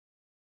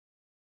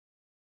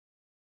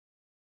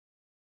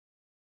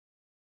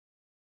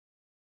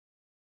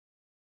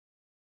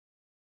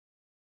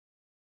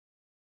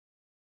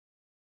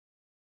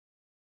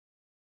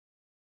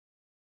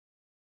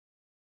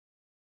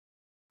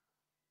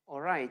All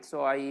right,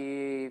 so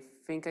I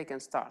think I can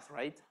start,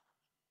 right?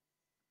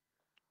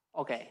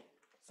 Okay,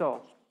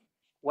 so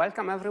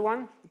welcome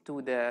everyone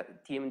to the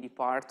TMD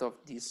part of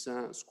this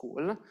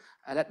school.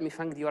 Let me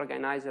thank the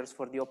organizers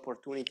for the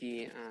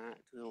opportunity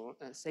to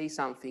say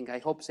something, I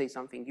hope say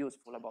something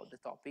useful about the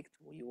topic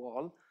to you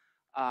all.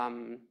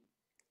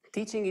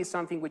 Teaching is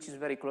something which is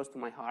very close to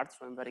my heart,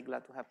 so I'm very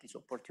glad to have this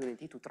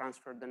opportunity to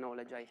transfer the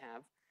knowledge I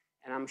have.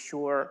 And I'm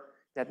sure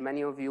that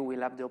many of you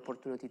will have the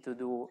opportunity to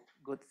do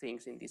good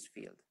things in this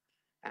field.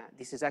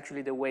 This is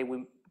actually the way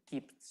we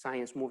keep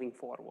science moving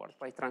forward,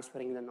 by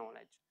transferring the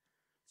knowledge.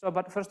 So,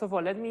 but first of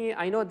all,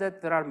 I know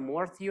that there are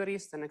more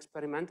theorists than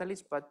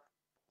experimentalists, but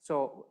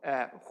so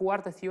who are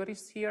the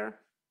theorists here?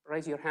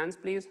 Raise your hands,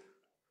 please.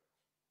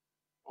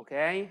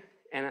 Okay,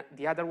 and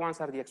the other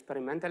ones are the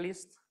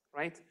experimentalists,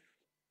 right?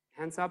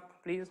 Hands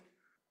up, please.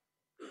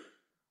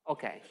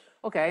 Okay,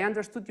 I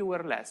understood you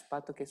were less,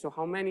 but okay, so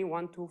how many?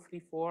 1, 2, 3,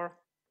 4,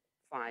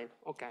 5.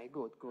 Okay,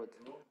 good.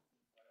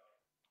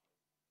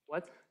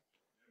 What?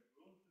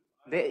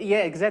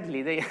 Yeah,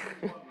 exactly.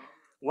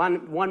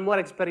 one more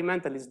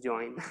experimentalist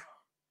joined.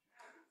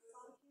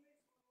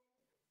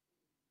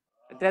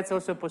 That's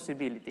also a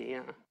possibility,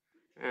 yeah.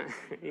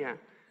 Yeah,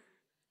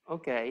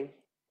 okay,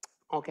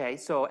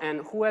 so,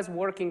 and who has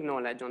working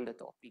knowledge on the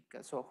topic?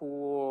 So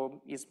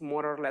who is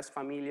more or less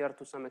familiar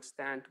to some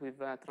extent with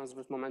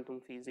transverse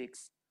momentum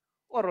physics,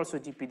 or also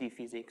GPD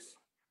physics?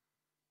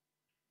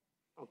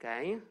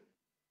 Okay,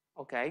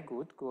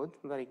 good,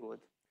 very good.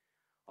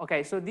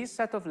 Okay, so this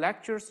set of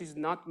lectures is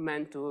not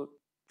meant to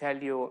tell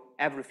you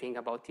everything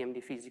about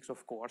TMD physics,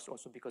 of course,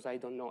 also because I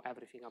don't know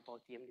everything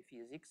about TMD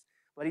physics,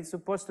 but it's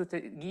supposed to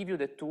give you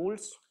the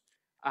tools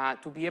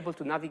to be able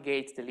to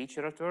navigate the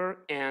literature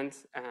and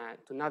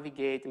to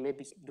navigate,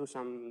 maybe do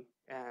some,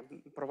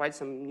 provide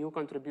some new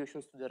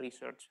contributions to the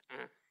research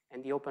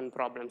and the open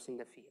problems in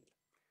the field.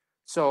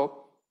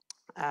 So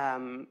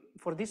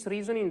for this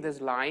reason, in the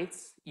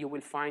slides, you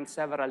will find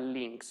several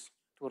links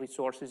to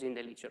resources in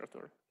the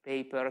literature,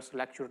 papers,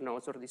 lecture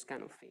notes, or these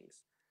kind of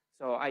things.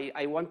 So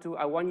I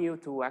want you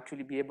to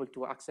actually be able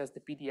to access the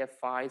PDF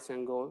files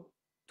and go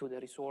to the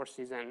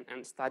resources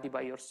and study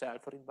by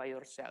yourself, read by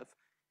yourself.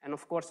 And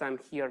of course, I'm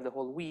here the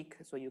whole week,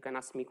 so you can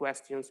ask me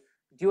questions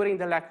during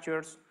the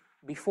lectures,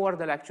 before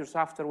the lectures,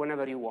 after,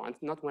 whenever you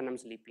want, not when I'm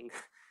sleeping.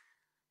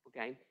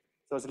 Okay,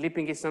 so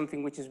sleeping is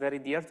something which is very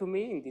dear to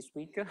me in this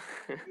week.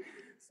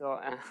 So,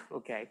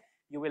 okay,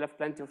 you will have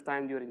plenty of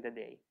time during the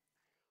day.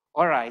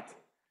 All right.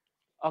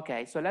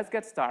 Okay, so let's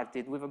get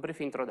started with a brief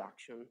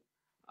introduction.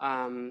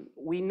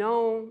 We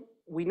know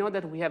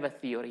that we have a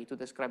theory to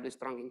describe the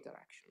strong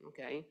interaction,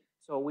 okay?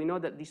 So we know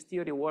that this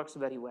theory works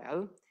very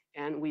well,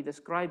 and we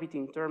describe it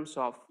in terms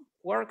of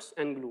quarks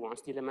and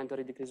gluons, the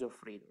elementary degrees of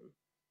freedom.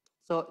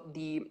 So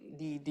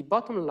the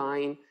bottom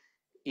line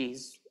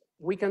is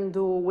we can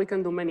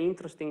do many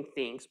interesting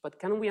things, but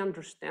can we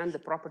understand the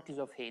properties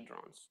of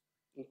hadrons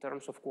in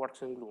terms of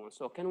quarks and gluons?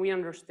 So can we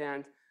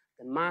understand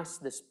the mass,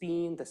 the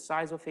spin, the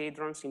size of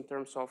hadrons in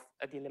terms of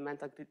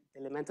the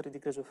elementary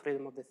degrees of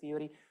freedom of the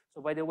theory?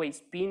 So by the way,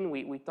 spin,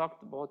 we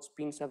talked about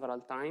spin several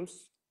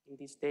times in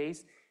these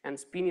days, and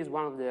spin is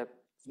one of the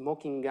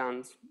smoking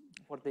guns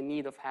for the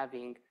need of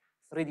having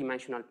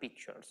three-dimensional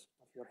pictures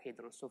of your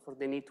hadrons. So for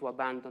the need to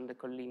abandon the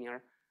collinear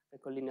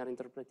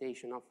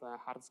interpretation of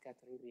hard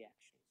scattering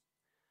reactions.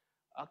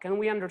 Can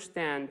we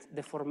understand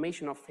the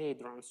formation of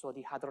hadrons, so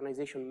the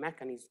hadronization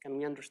mechanism? Can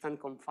we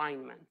understand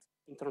confinement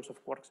in terms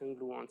of quarks and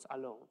gluons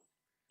alone?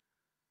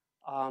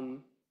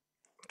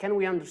 Can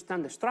we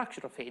understand the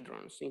structure of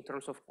hadrons in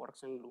terms of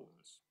quarks and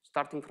gluons,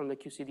 starting from the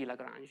QCD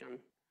Lagrangian?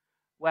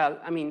 Well,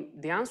 I mean,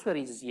 the answer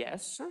is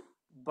yes,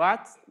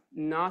 but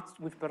not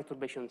with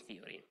perturbation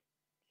theory.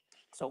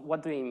 So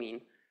what do I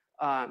mean?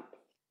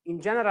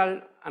 In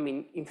general, I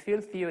mean, in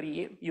field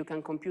theory, you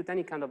can compute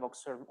any kind of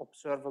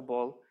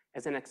observable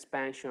as an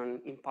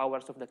expansion in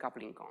powers of the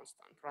coupling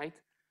constant, right?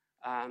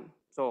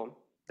 So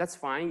that's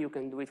fine. You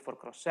can do it for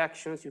cross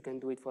sections. You can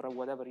do it for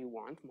whatever you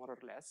want, more or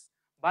less.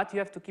 But you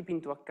have to keep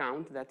into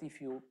account that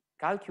if you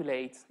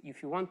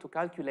want to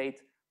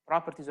calculate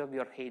properties of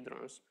your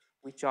hadrons,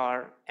 which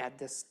are at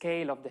the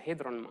scale of the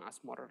hadron mass,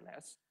 more or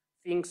less,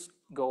 things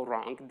go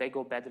wrong. They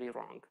go badly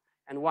wrong.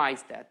 And why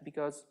is that?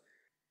 Because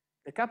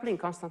the coupling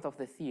constant of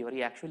the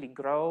theory actually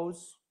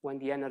grows when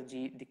the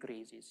energy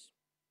decreases.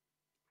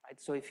 Right?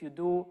 So if you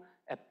do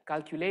a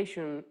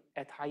calculation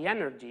at high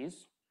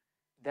energies,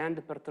 then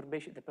the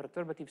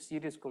perturbative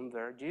series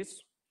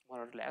converges,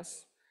 more or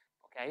less,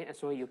 okay? And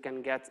so you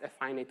can get a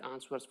finite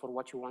answers for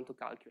what you want to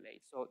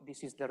calculate. So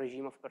this is the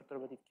regime of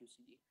perturbative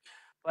QCD.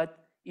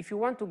 But if you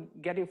want to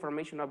get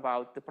information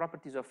about the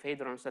properties of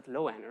hadrons at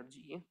low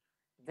energy,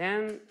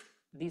 then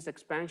these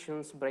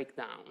expansions break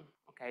down,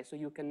 okay? So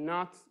you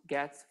cannot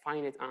get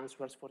finite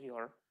answers for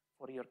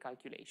your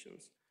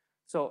calculations.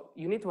 So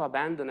you need to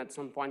abandon at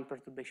some point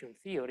perturbation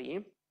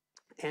theory,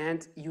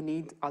 and you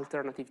need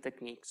alternative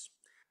techniques.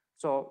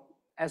 So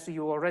as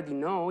you already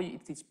know,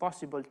 it is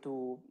possible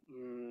to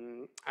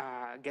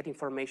get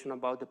information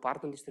about the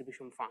Parton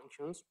distribution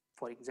functions,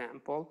 for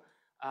example,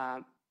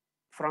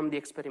 from the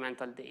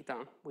experimental data.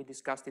 We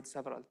discussed it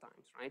several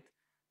times, right?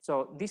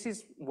 So this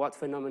is what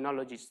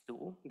phenomenologists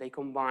do. They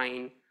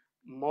combine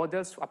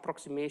models,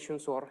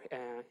 approximations, or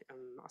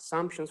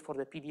assumptions for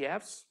the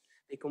PDFs.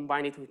 They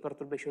combine it with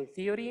perturbation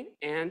theory,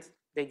 and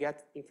they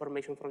get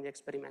information from the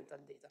experimental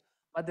data.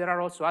 But there are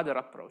also other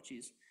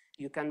approaches.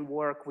 You can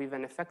work with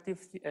an effective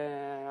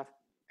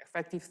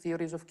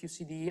theories of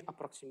QCD,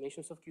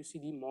 approximations of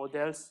QCD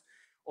models,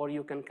 or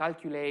you can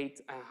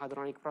calculate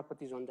hadronic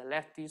properties on the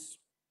lattice.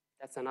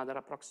 That's another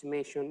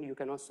approximation. You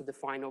can also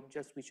define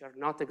objects which are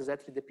not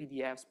exactly the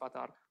PDFs, but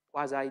are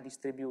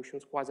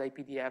quasi-distributions,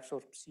 quasi-PDFs,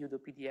 or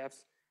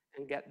pseudo-PDFs,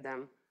 and get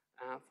them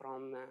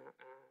from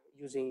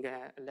using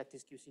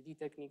lattice QCD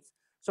techniques.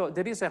 So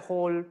there is a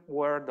whole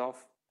world of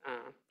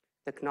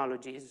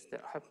technologies,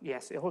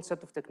 yes, a whole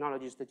set of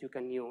technologies that you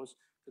can use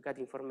to get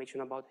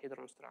information about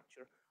hadron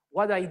structure.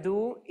 What I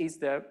do is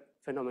the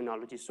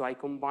phenomenology. So I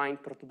combine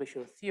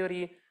perturbation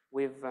theory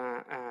with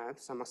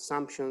some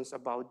assumptions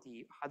about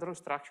the hadron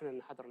structure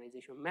and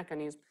hadronization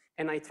mechanism,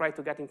 and I try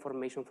to get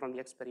information from the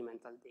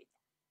experimental data.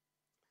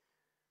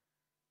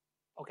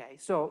 Okay,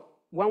 so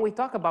when we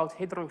talk about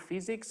hadron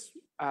physics,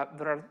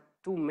 there are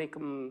two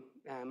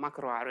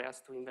macro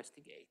areas to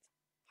investigate.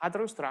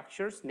 Hadron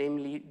structures,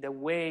 namely the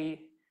way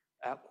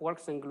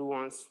quarks and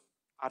gluons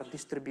are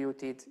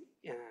distributed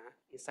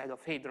inside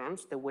of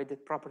hadrons, the way the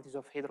properties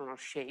of hadron are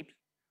shaped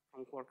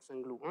from quarks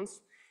and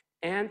gluons,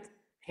 and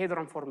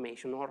hadron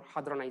formation or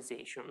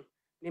hadronization,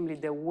 namely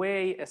the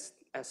way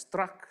a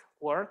struck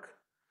quark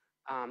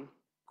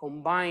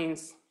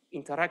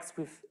interacts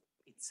with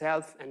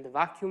itself and the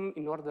vacuum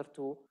in order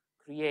to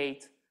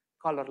create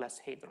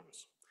colorless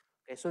hadrons.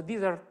 Okay, so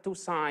these are two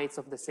sides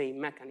of the same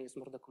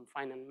mechanism, or the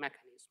confinement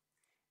mechanism.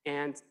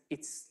 And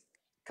it's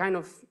kind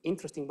of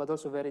interesting, but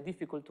also very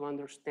difficult to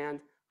understand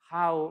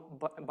how,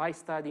 by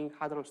studying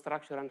hadron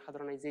structure and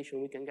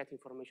hadronization, we can get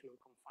information on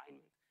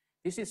confinement.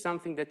 This is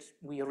something that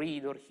we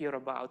read or hear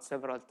about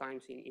several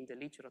times in the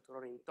literature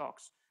or in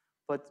talks.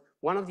 But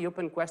one of the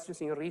open questions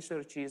in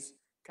research is,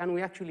 can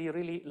we actually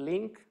really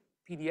link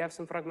PDFs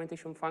and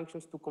fragmentation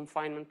functions to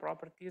confinement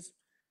properties?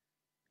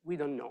 We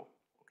don't know.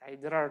 Okay,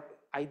 there are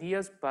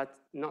ideas, but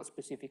not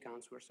specific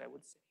answers, I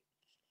would say.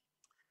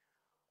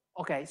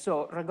 Okay,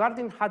 so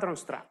regarding hadron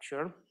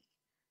structure,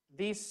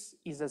 this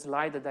is a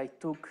slide that I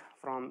took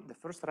from the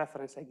first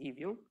reference I give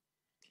you,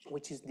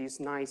 which is this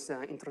nice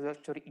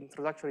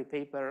introductory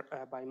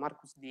paper by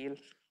Marcus Deal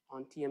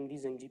on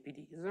TMDs and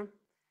GPDs.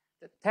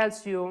 That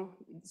tells you,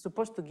 it's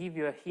supposed to give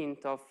you a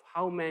hint of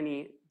how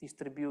many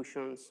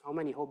distributions, how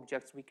many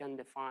objects we can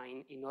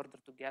define in order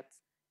to get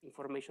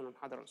information on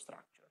hadron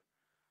structure.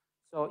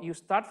 So you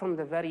start from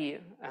the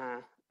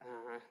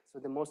so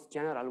the most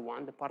general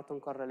one, the parton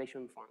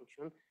correlation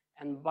function,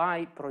 and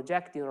by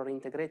projecting or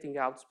integrating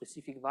out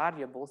specific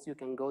variables, you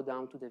can go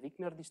down to the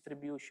Wigner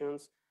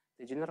distributions,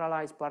 the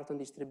generalized parton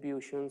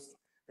distributions,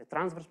 the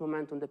transverse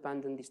momentum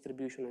dependent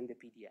distribution, and the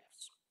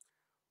PDFs.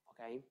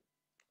 Okay,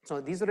 so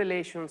these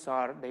relations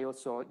are,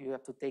 you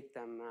have to take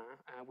them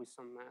with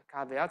some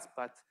caveats,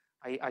 but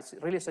I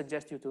really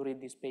suggest you to read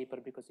this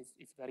paper because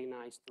it's very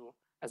nice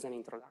as an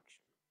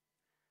introduction.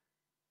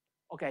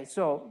 Okay,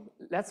 so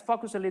let's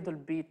focus a little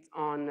bit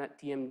on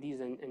TMDs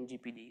and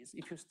GPDs.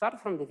 If you start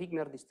from the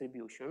Wigner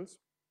distributions,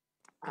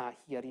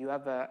 here you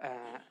have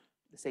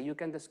say you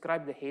can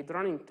describe the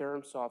hadron in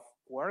terms of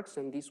quarks,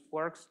 and these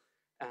quarks,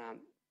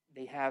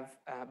 they have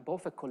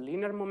both a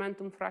collinear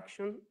momentum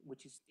fraction,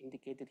 which is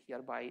indicated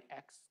here by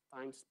x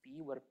times p,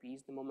 where p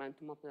is the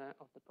momentum of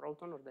the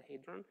proton or the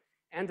hadron,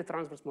 and the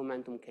transverse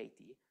momentum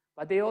kt.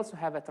 But they also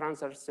have a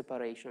transverse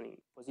separation in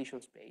position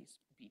space,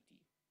 bt.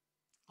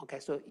 Okay,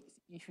 so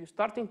if you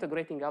start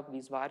integrating out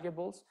these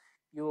variables,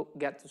 you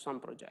get to some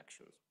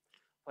projections.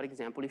 For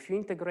example, if you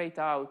integrate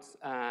out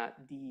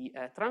the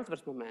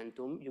transverse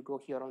momentum, you go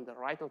here on the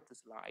right of the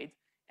slide,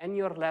 and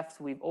you're left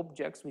with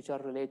objects which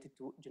are related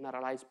to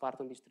generalized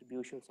parton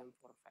distributions and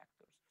form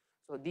factors.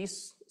 So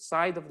this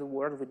side of the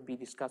world would be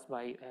discussed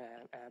by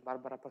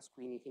Barbara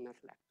Pasquini in her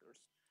lectures.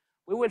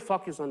 We will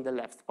focus on the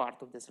left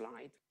part of the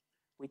slide,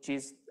 which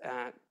is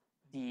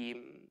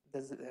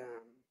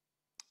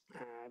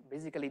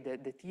basically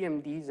the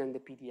TMDs and the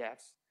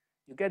PDFs.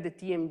 You get the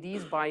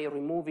TMDs by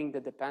removing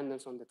the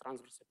dependence on the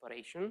transverse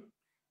separation,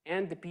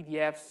 and the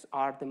PDFs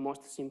are the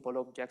most simple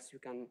objects you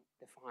can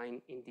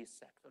define in this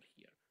sector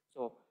here.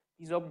 So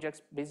these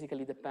objects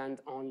basically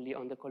depend only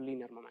on the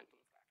collinear momentum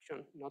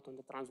fraction, not on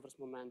the transverse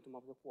momentum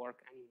of the quark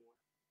anymore.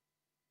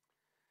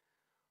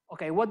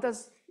 Okay, what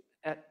does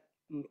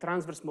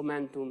transverse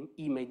momentum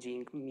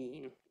imaging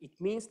mean? It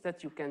means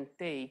that you can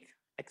take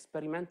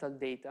experimental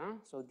data,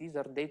 so these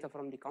are data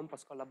from the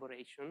COMPASS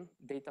collaboration,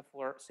 data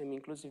for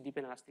semi-inclusive deep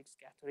inelastic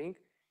scattering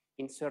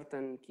in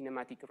certain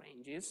kinematic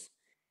ranges,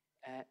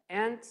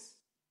 and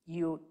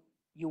you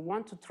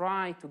want to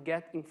try to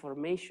get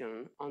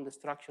information on the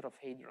structure of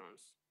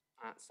hadrons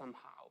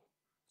somehow.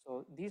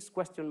 So this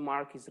question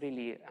mark is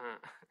really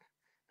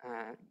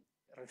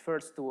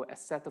refers to a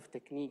set of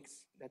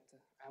techniques that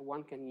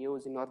one can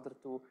use in order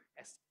to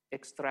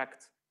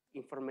extract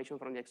information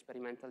from the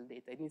experimental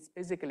data. It's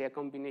basically a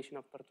combination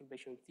of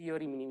perturbation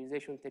theory,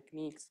 minimization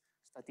techniques,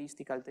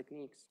 statistical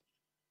techniques.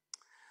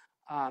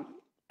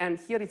 And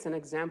here it's an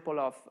example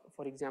of,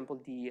 for example,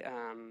 the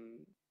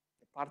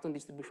parton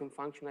distribution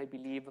function, I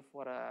believe,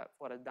 for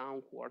a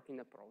down quark in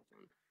a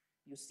proton.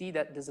 You see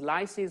that the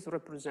slices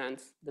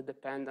represent the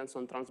dependence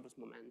on transverse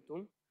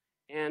momentum,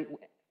 and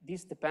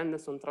this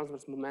dependence on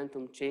transverse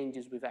momentum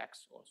changes with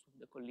x, also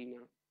with the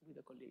collinear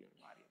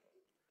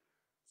variable.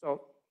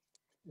 So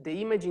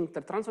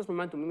the transverse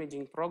momentum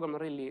imaging program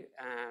really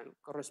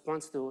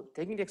corresponds to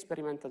taking the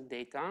experimental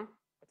data,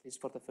 at least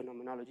for the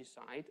phenomenology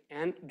side,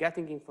 and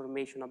getting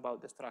information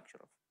about the structure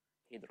of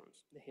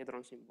hadrons, the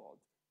hadrons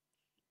involved.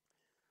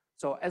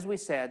 So as we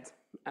said,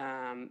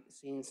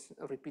 since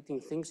repeating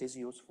things is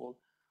useful,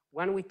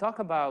 when we talk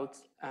about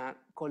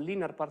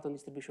collinear parton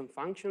distribution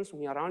functions,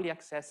 we are only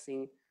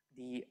accessing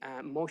the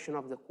motion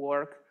of the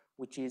quark,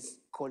 which is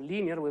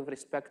collinear with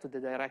respect to the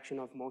direction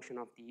of motion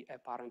of the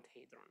apparent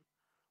hadron.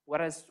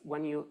 Whereas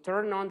when you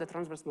turn on the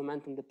transverse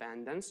momentum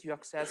dependence, you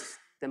access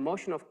the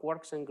motion of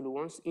quarks and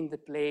gluons in the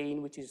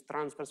plane which is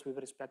transverse with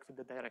respect to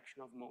the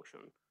direction of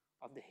motion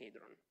of the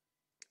hadron.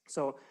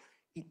 So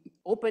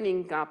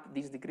opening up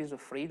these degrees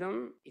of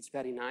freedom is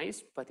very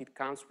nice, but it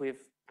comes with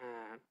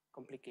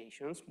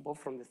complications, both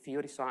from the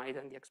theory side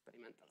and the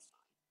experimental side.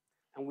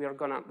 And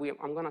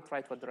I'm gonna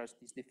try to address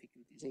these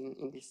difficulties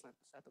in this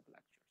set of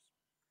lectures.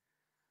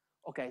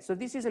 Okay, so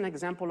this is an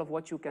example of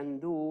what you can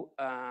do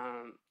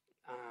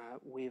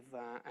with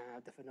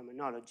the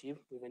phenomenology,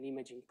 with an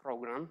imaging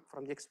program.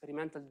 From the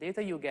experimental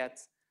data, you get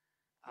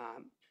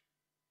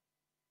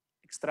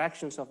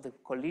extractions of the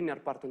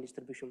collinear parton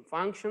distribution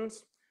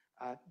functions.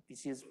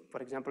 This is,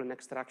 for example, an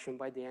extraction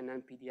by the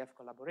NN-PDF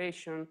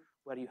collaboration,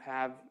 where you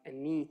have a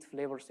neat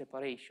flavor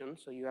separation.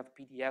 So you have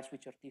PDFs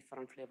which are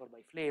different flavor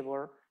by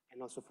flavor,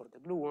 and also for the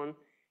gluon.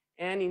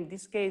 And in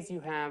this case,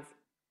 you have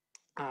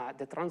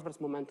the transverse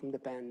momentum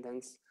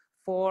dependence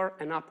for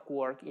an up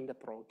quark in the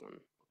proton.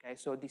 Okay,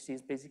 so this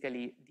is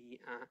basically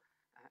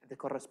the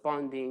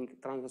corresponding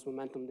transverse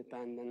momentum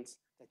dependence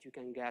that you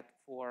can get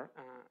for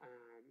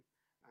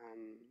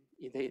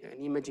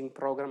an imaging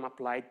program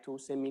applied to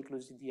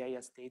semi-inclusive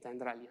DIS data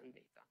and Rayleigh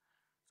data.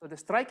 So the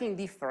striking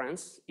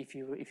difference, if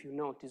you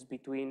notice,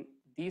 between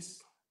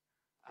this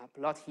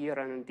plot here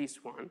and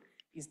this one,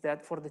 is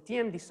that for the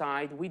TMD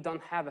side, we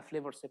don't have a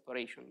flavor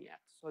separation yet.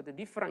 So the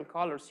different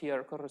colors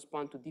here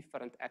correspond to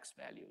different X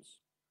values,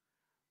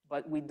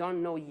 but we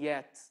don't know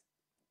yet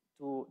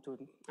we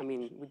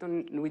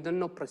don't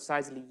know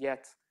precisely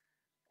yet,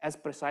 as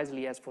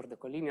precisely as for the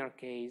collinear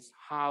case,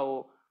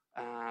 how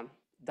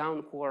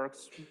down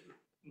quarks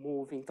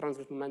move in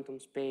transverse momentum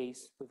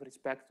space with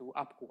respect to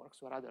up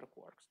quarks or other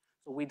quarks.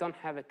 So we don't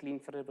have a clean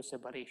flavor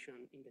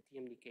separation in the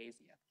TMD case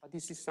yet, but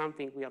this is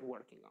something we are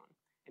working on.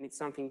 And it's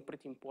something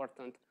pretty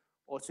important.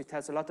 Also, it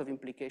has a lot of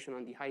implication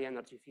on the high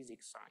energy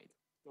physics side,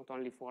 not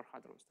only for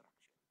hadron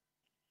structure.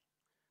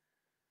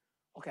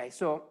 Okay,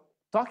 so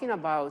talking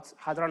about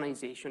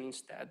hadronization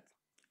instead,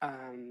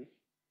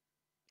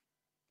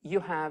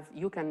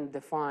 you can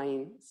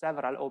define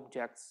several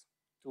objects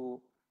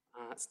to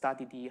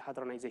study the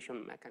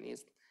hadronization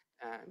mechanism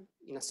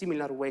in a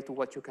similar way to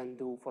what you can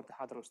do for the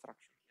hadron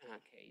structure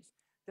case,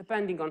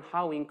 depending on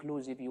how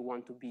inclusive you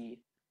want to be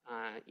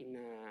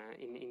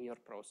in your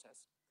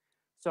process.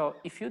 So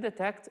if you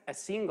detect a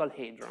single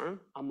hadron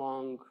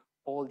among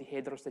all the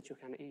hadrons that you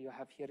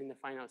have here in the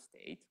final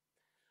state,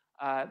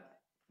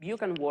 you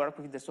can work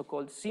with the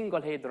so-called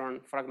single hadron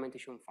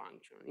fragmentation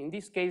function. In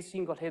this case,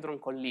 single hadron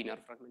collinear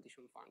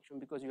fragmentation function,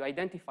 because you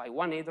identify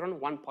one hadron,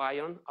 one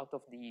pion out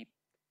of the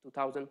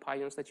 2,000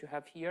 pions that you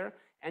have here,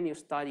 and you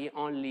study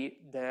only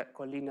the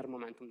collinear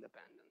momentum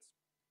dependence.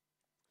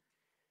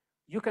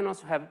 You can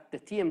also have the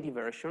TMD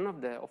version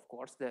of the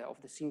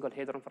single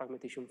hadron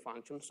fragmentation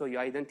function. So you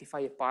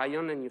identify a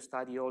pion and you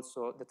study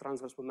also the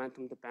transverse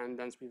momentum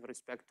dependence with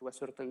respect to a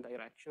certain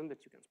direction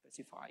that you can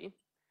specify.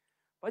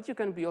 But you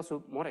can be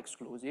also more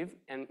exclusive,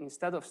 and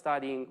instead of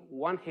studying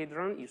one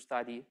hadron, you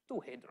study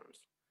two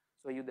hadrons.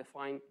 So you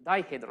define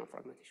dihadron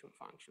fragmentation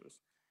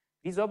functions.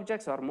 These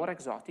objects are more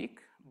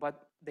exotic,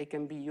 but they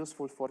can be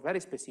useful for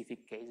very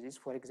specific cases.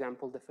 For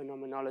example, the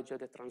phenomenology of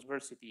the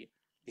transversity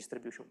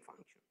distribution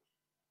function.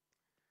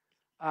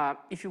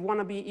 If you want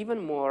to be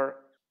even more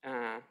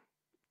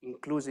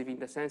inclusive in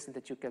the sense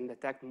that you can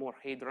detect more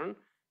hadron,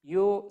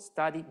 you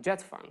study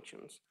jet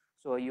functions.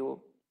 So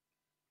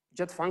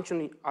jet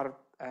functions are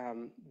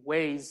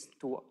ways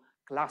to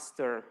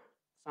cluster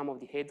some of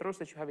the hadrons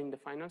that you have in the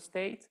final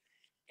state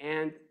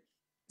and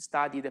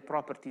study the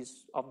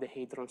properties of the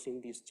hadrons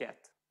in this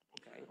jet,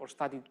 okay? Or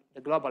study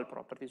the global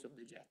properties of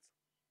the jet.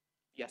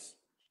 Yes?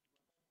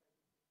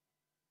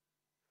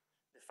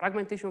 The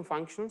fragmentation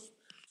functions.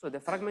 So the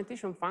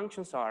fragmentation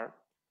functions are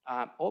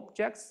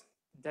objects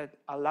that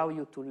allow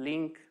you to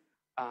link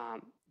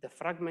the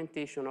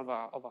fragmentation of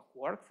a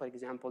quark, for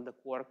example, the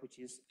quark which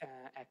is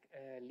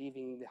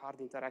leaving the hard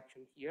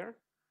interaction here,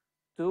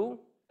 to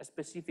a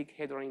specific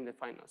hadron in the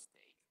final state.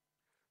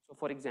 So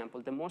for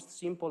example, the most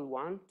simple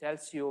one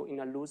tells you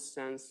in a loose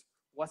sense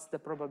what's the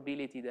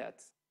probability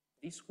that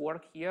this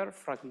quark here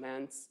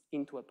fragments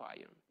into a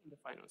pion in the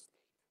final state?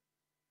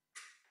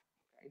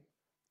 Okay.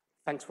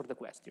 Thanks for the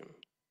question.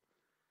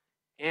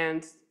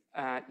 And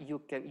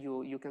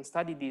you can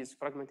study this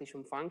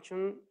fragmentation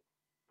function,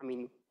 I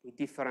mean, in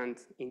different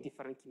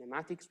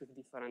kinematics with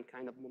different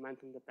kind of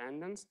momentum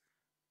dependence.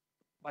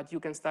 But you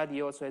can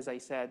study also, as I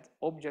said,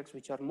 objects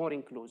which are more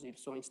inclusive.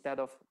 So instead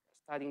of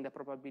studying the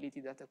probability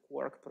that a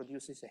quark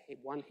produces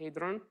one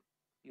hadron,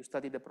 you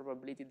study the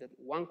probability that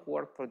one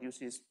quark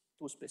produces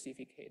two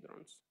specific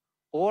hadrons,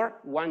 or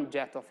one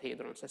jet of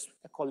hadrons,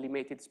 a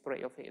collimated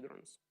spray of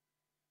hadrons.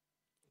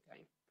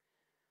 Okay.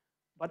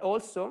 But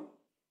also,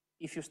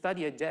 if you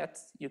study a jet,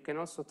 you can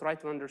also try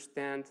to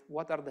understand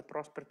what are the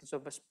properties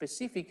of a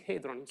specific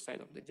hadron inside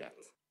of the jet.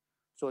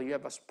 So you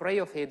have a spray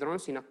of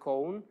hadrons in a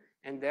cone,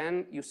 and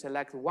then you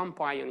select one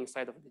pion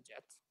inside of the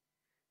jet.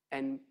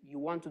 And you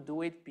want to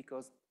do it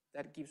because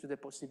that gives you the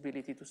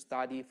possibility to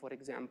study, for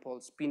example,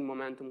 spin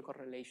momentum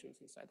correlations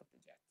inside of the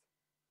jet.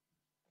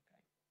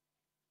 Okay.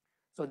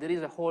 So there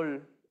is a whole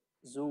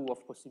zoo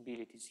of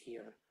possibilities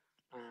here.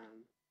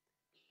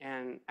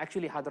 And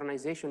actually,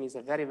 hadronization is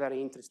a very, very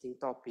interesting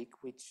topic,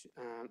 which,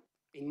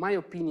 in my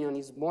opinion,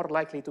 is more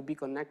likely to be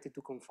connected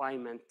to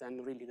confinement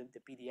than really the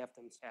PDF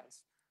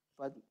themselves.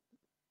 But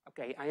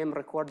okay, I am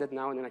recorded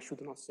now, and I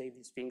should not say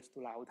these things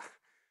too loud.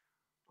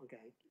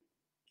 Okay.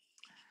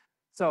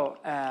 So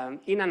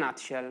in a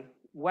nutshell,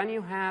 when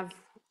you have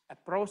a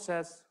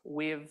process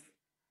with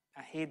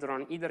a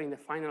hadron, either in the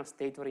final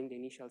state or in the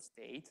initial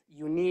state,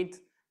 you need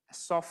a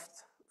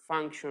soft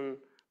function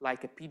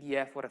like a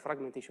PDF or a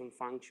fragmentation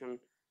function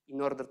in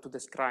order to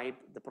describe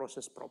the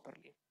process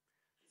properly.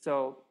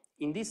 So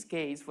in this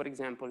case, for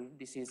example,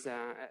 this is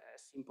a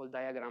simple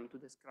diagram to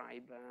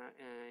describe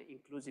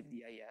inclusive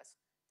DIS.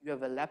 You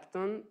have a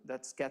lepton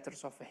that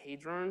scatters off a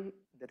hadron.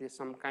 There is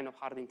some kind of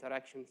hard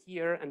interaction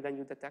here, and then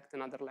you detect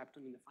another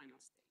lepton in the final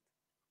state.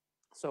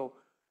 So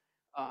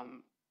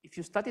if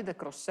you study the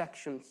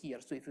cross-section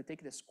here, so if you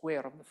take the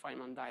square of the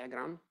Feynman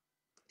diagram,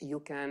 you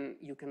can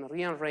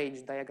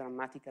rearrange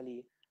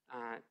diagrammatically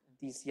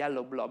this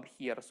yellow blob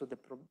here, so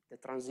the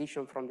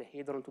transition from the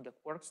hadron to the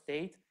quark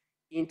state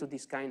into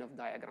this kind of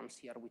diagrams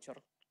here, which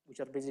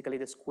are basically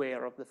the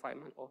square of the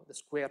Feynman, or the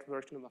square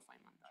version of a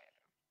Feynman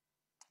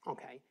diagram.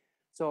 Okay.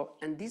 So,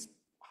 and this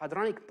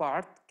hadronic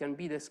part can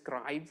be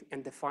described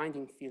and defined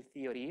in field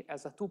theory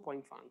as a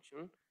two-point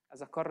function,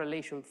 as a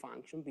correlation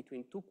function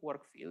between two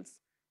quark fields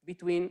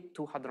between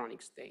two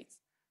hadronic states.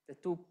 The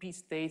two p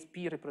states,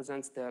 p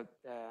represents the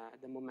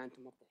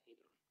momentum of the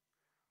hadron.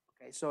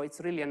 Okay, so it's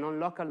really a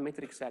non-local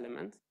matrix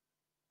element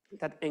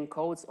that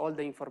encodes all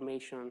the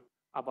information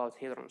about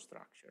hadron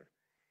structure.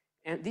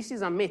 And this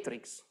is a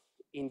matrix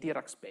in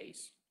Dirac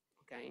space,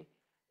 okay?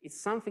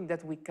 It's something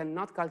that we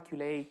cannot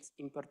calculate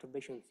in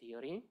perturbation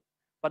theory,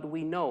 but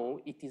we know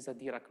it is a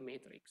Dirac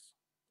matrix.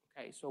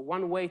 Okay, so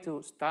one way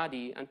to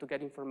study and to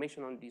get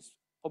information on this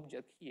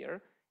object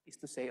here is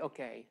to say,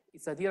 okay,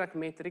 it's a Dirac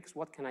matrix,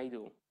 what can I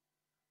do?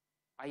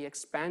 I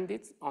expand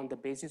it on the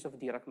basis of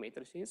Dirac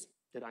matrices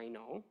that I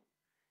know,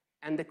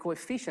 and the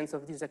coefficients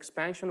of this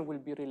expansion will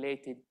be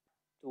related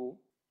to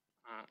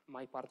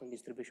my Parton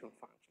distribution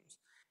functions.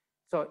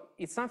 So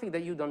it's something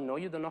that you don't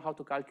know how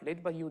to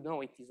calculate, but you know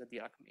it is a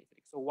Dirac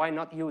matrix. So why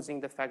not using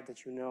the fact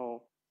that you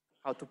know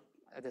how to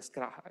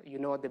describe, you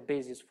know the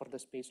basis for the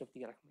space of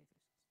Dirac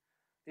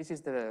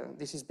matrices.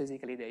 This is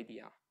basically the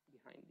idea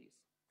behind this.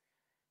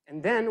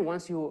 And then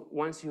once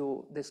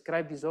you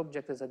describe this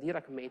object as a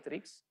Dirac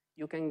matrix,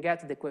 you can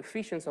get the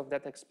coefficients of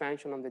that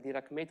expansion on the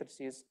Dirac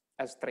matrices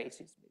as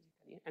traces,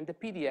 basically. And the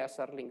PDS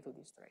are linked to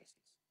these traces.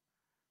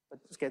 But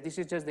okay, this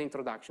is just the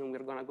introduction.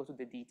 We're going to go to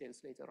the details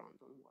later on,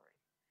 don't worry.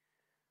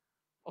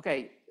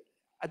 Okay,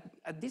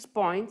 at this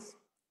point,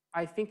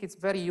 I think it's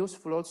very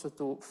useful also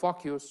to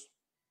focus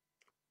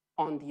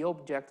on the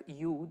object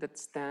U that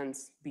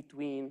stands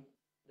between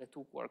the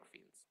two quark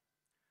fields.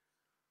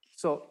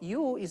 So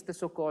U is the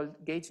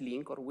so-called gauge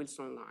link or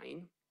Wilson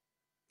line,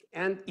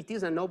 and it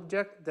is an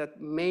object that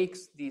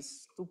makes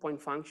these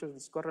two-point functions,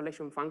 this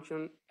correlation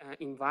function,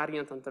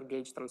 invariant under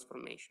gauge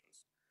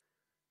transformations.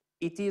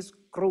 It is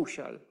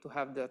crucial to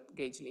have that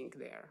gauge link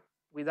there.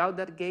 Without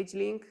that gauge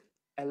link,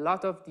 a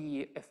lot of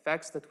the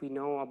effects that we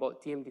know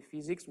about TMD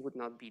physics would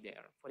not be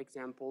there. For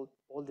example,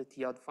 all the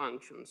T-odd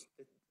functions,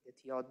 the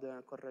T-odd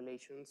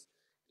correlations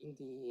in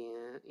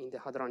the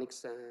hadronic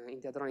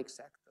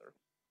sector,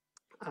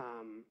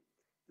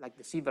 like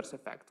the Sievers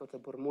effect or the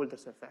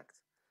Bohr-Mulders effect.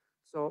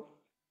 So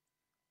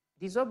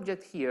this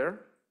object here,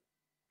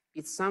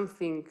 it's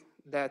something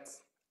that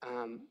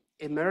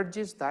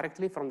emerges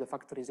directly from the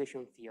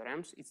factorization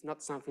theorems. It's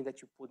not something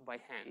that you put by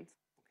hand,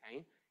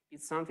 okay?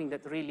 It's something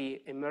that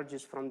really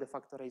emerges from the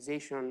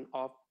factorization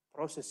of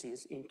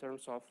processes in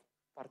terms of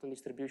Parton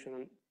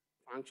distribution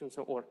functions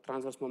or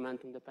transverse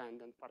momentum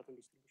dependent Parton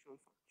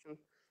distribution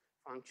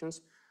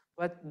functions.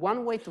 But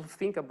one way to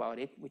think about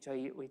it, which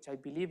I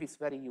believe is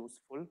very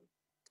useful,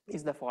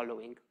 is the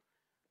following.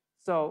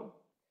 So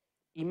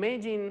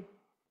imagine,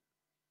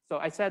 so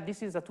I said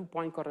this is a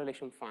two-point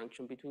correlation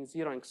function between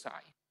 0 and psi.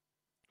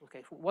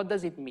 Okay, what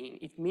does it mean?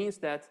 It means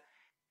that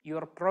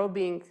you're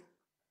probing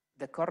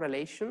the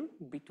correlation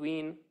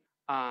between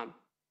a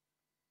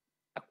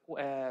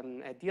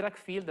Dirac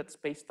field at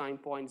space-time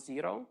point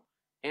 0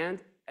 and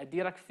a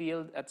Dirac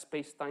field at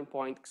space-time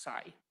point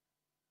psi.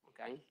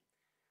 Okay,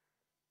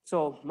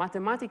 so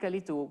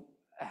mathematically, to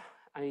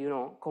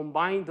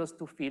combine those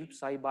two fields,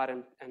 psi bar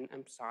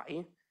and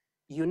psi,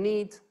 you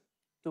need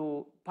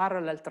to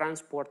parallel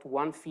transport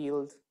one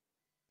field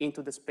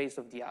into the space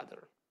of the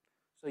other.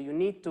 So you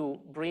need to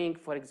bring,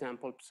 for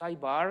example, psi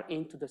bar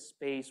into the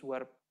space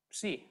where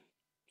psi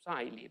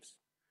lives.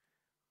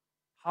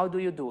 How do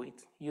you do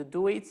it? You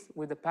do it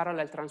with the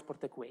parallel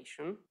transport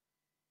equation,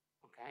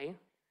 okay?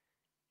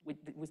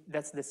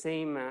 That's the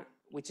same,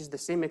 which is the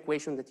same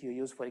equation that you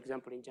use, for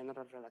example, in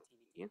general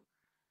relativity.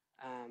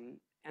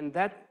 And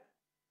that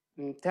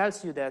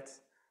tells you that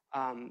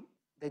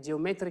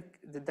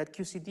that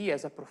QCD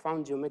has a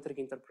profound geometric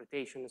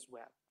interpretation as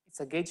well. It's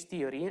a gauge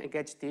theory.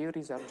 Gauge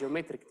theories are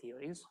geometric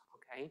theories,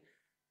 okay?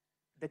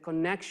 The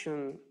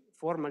connection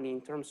formally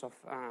in terms of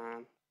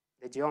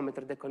the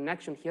geometry, the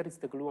connection here is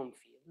the gluon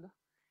field.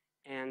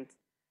 And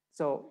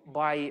so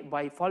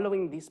by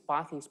following this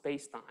path in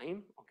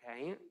space-time,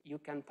 okay, you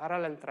can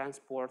parallel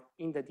transport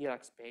in the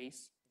Dirac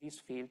space this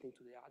field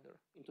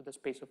into the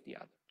space of the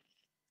other.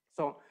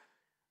 So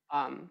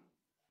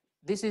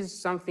this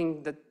is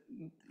something that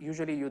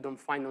usually you don't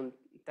find on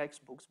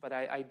textbooks, but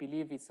I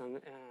believe it's a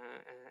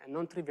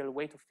non-trivial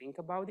way to think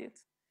about it.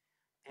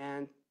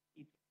 And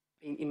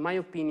in my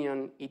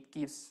opinion, it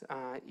gives,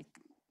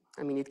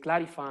 it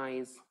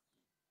clarifies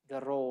the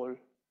role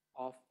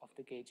of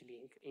the gauge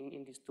link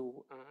in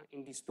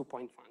this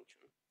two-point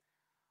function.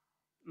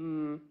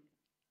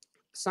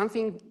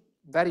 Something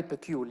very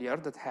peculiar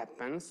that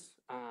happens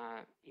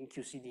in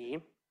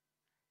QCD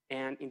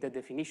and in the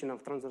definition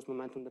of transverse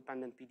momentum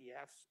dependent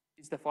PDFs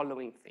is the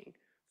following thing.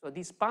 So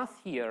this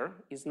path here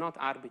is not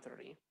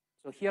arbitrary.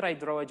 So here I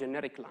draw a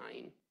generic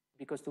line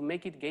because to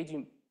make it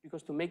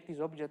to make this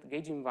object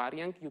gauge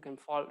invariant, you can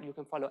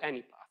follow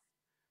any path.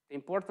 The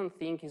important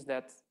thing is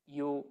that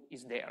U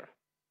is there.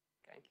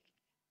 Okay.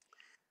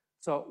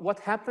 So what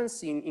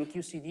happens in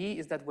QCD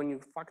is that when you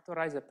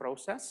factorize a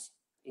process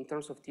in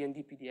terms of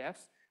TMD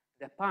PDFs,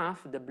 the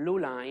path, the blue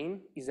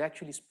line, is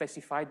actually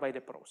specified by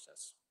the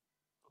process.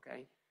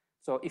 Okay.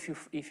 So if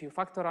you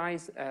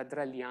factorize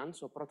Drellian,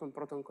 so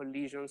proton-proton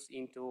collisions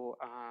into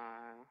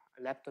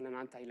lepton and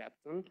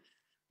anti-lepton,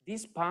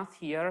 this path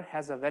here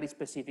has a very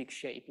specific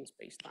shape in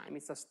space-time.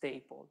 It's a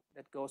staple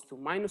that goes to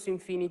minus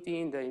infinity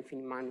in the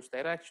infinity minus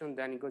direction,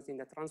 then it goes in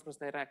the transverse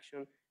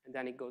direction, and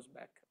then it goes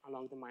back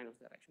along the minus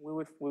direction. We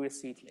will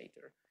see it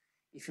later.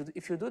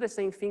 If you do the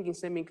same thing in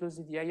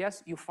semi-inclusive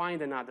DIS, you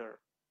find another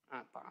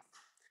path.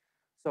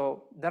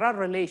 So there are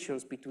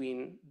relations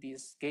between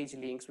these gauge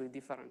links with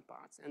different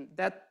paths, and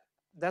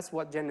that's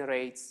what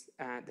generates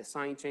the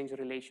sign change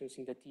relations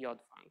in the T-odd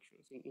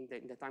functions, in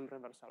the time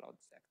reversal odd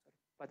sector.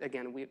 But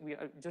again,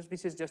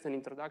 this is just an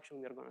introduction.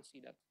 We are going to see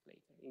that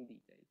later in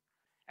detail.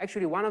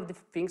 Actually, one of the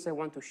things I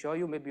want to show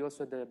you, maybe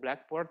also the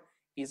blackboard,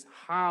 is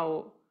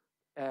how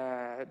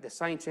the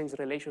sign change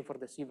relation for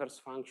the Sievers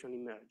function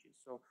emerges.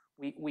 So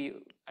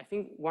I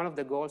think one of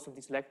the goals of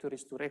this lecture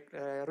is to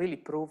really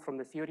prove from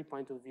the theory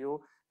point of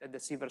view that the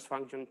Sievers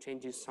function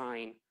changes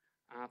sign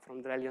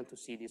from Drellian to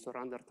CDs or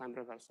under time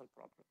reversal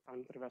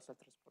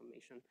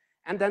transformation.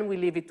 And then we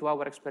leave it to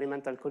our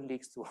experimental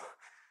colleagues to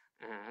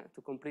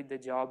complete the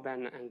job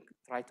and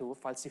try to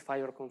falsify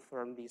or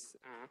confirm this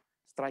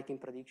striking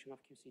prediction of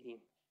QCD.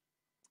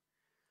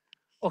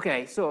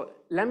 Okay, so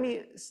let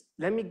me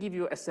give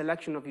you a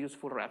selection of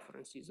useful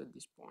references at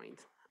this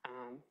point,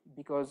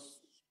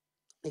 because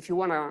if you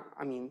wanna,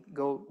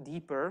 go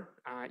deeper,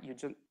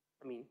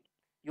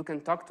 you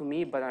can talk to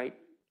me, but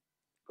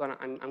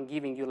I'm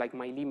giving you like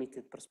my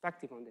limited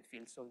perspective on the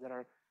field. So there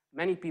are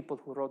many people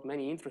who wrote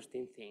many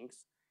interesting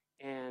things,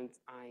 and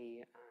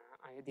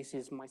this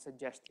is my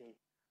suggestion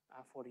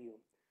for you.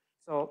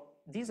 So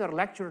these are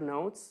lecture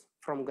notes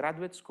from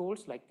graduate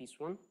schools like this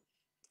one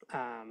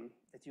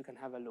that you can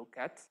have a look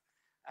at.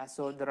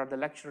 So there are the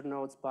lecture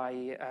notes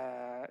by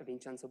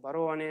Vincenzo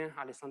Barone,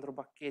 Alessandro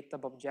Bacchetta,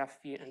 Bob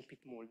Jeffy, and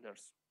Pete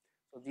Mulders.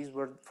 So these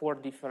were 4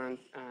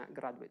 different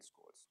graduate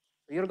schools.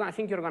 So I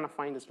think you're going to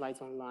find the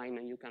slides online,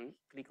 and you can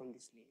click on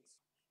these links.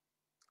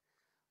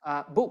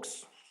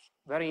 Books,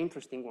 very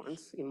interesting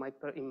ones, in my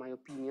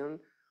opinion,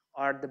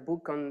 are the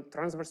book on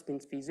transverse spin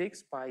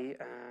physics by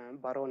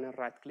Barone and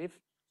Radcliffe.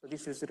 So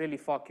this is really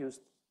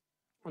focused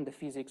on the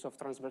physics of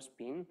transverse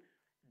spin.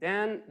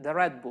 Then the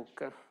Red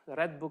Book. The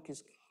Red Book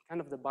is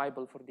kind of the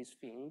Bible for this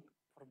field,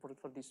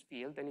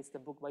 and it's the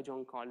book by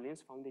John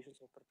Collins,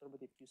 Foundations of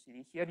Perturbative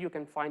QCD. Here you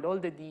can find all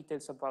the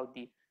details about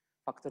the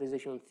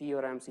factorization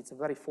theorems. It's a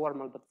very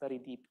formal but very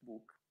deep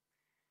book.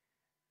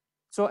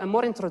 So a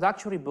more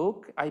introductory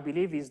book, I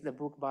believe, is the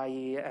book by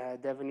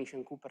Devenish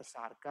and Cooper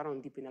Sarkar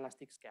on deep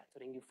inelastic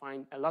scattering. You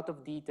find a lot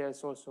of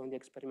details also on the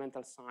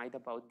experimental side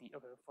about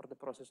for the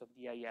process of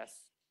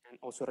DIS and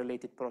also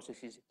related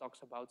processes. It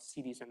talks about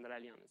CDs and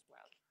Drellian as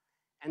well.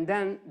 And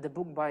then the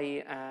book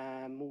by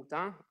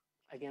Muta,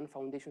 again,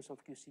 foundations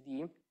of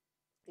QCD.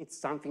 It's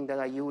something that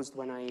I used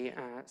when I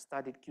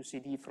studied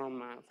QCD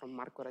from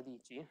Marco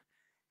Radici,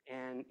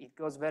 and it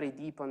goes very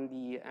deep on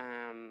the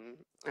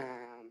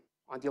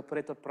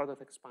operator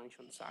product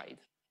expansion side.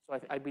 So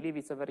I believe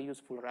it's a very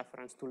useful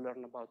reference to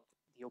learn about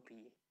the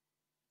OPE.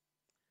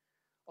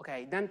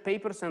 Okay, then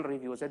papers and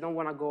reviews. I don't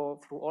want to go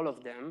through all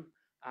of them,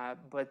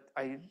 but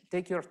I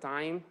take your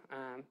time,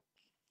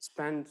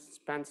 spend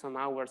some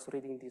hours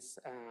reading these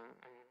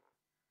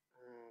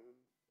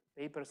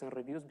papers and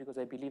reviews because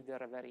I believe they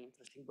are very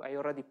interesting. I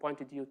already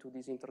pointed you to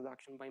this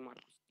introduction by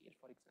Marcus Thiel,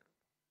 for example.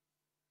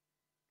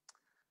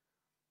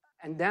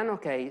 And then,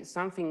 okay,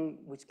 something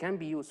which can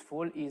be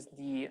useful is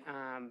the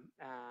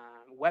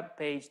web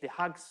page, the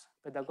HUGS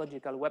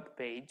pedagogical web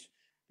page.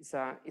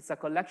 It's a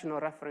collection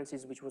of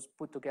references which was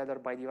put together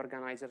by the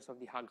organizers of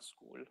the HUGS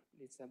school,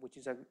 which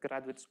is a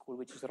graduate school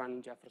which is run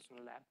in Jefferson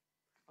Lab.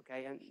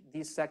 Okay, and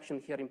this section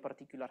here in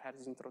particular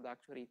has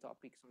introductory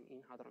topics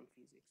in hadron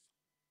physics.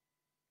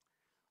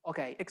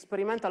 Okay,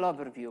 experimental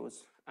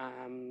overviews.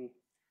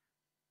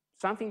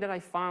 Something that I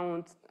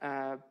found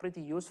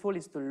pretty useful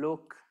is to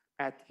look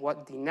at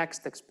what the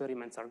next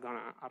experiments are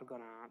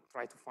gonna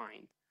try to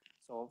find.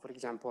 So, for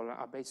example,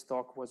 Abhay's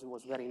talk was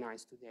very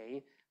nice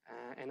today,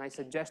 and I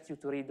suggest you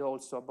to read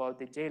also about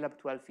the JLab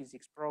 12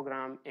 physics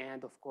program,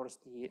 and of course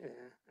the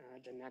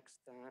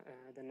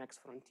next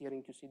frontier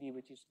in QCD,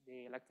 which is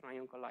the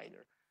electron-ion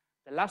collider.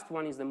 The last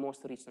one is the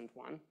most recent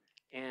one,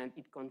 and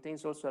it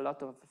contains also a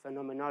lot of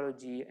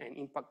phenomenology and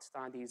impact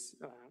studies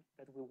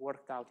that we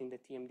worked out in the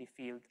TMD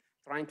field,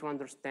 trying to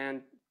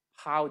understand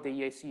how the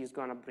EIC is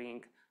going to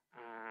bring,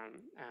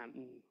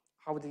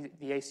 how the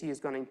EIC is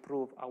going to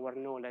improve our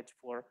knowledge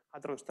for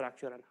hadron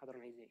structure and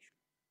hadronization.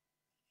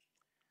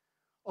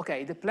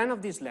 Okay, the plan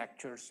of these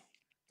lectures.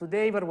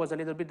 Today there was a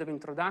little bit of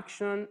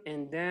introduction,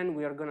 and then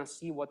we are going to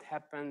see what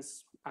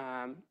happens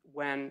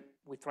when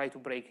we try to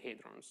break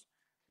hadrons.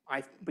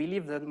 I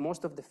believe that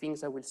most of the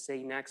things I will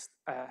say next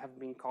have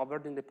been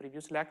covered in the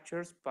previous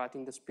lectures, but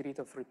in the spirit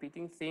of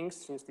repeating things,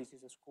 since this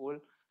is a school,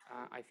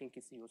 I think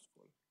it's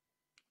useful.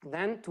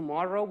 Then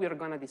tomorrow we are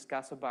going to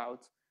discuss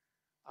about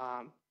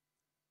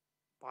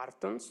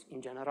partons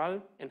in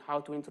general and how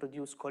to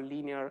introduce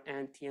collinear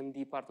and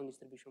TMD parton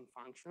distribution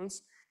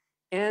functions.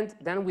 And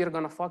then we are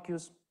going to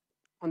focus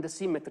on the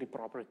symmetry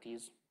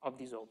properties of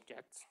these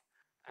objects.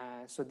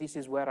 So this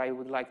is where I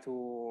would like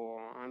to,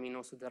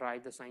 also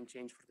derive the sign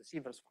change for the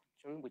Sieverts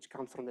function, which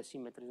comes from the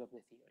symmetries of the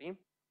theory.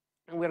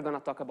 And we're going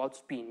to talk about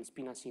spin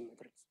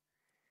asymmetries.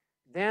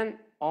 Then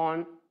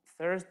on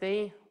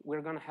Thursday,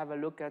 we're going to have a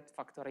look at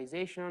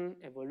factorization,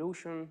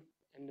 evolution,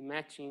 and the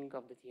matching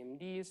of the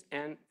TMDs,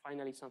 and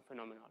finally some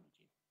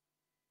phenomenology.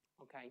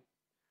 Okay.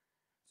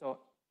 So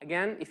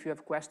again, if you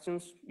have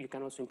questions, you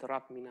can also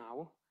interrupt me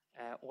now,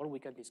 or we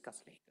can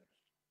discuss later.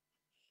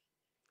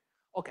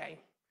 Okay.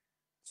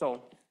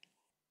 So,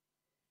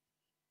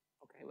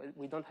 well,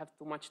 we don't have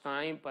too much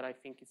time, but I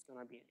think it's going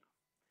to be enough.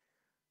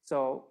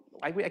 So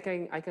I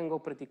can go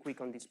pretty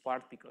quick on this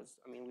part because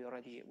we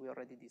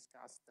already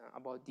discussed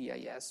about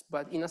DIS.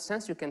 But in a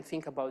sense, you can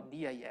think about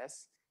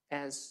DIS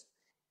as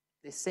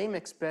the same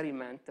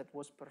experiment that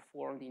was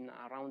performed in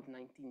around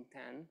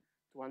 1910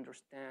 to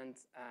understand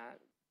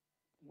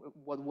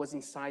what was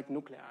inside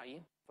nuclei.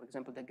 For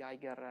example, the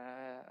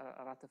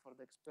Geiger-Rutherford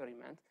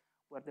experiment,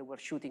 where they were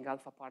shooting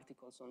alpha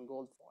particles on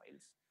gold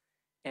foils,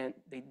 and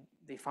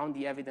they found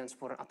the evidence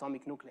for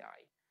atomic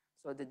nuclei.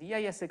 So the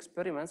DIS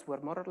experiments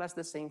were more or less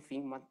the same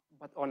thing,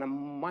 but on a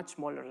much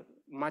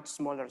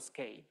smaller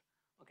scale.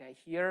 Okay,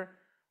 here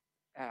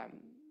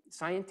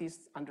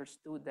scientists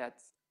understood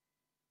that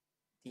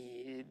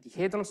the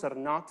hadrons are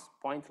not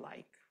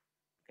point-like.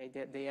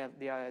 Okay,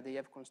 they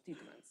have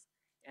constituents.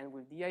 And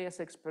with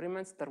DIS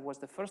experiments, there was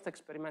the first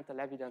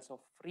experimental evidence of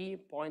 3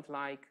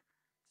 point-like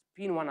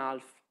spin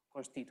 1/2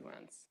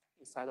 constituents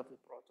inside of the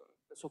proton,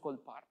 the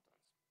so-called partons.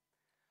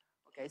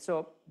 Okay,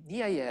 so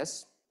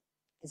DIS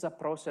is a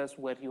process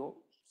where you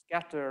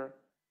scatter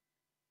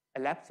a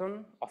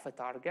lepton of a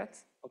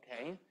target,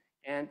 okay,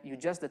 and you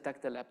just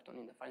detect the lepton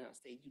in the final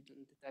stage. You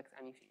don't detect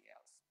anything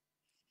else.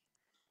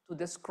 To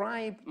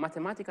describe,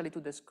 mathematically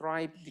to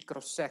describe the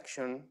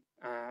cross-section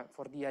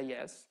for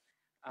DIS,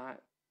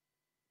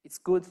 it's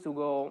good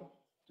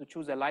to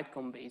choose a light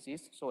cone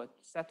basis, so a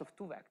set of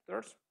 2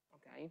 vectors,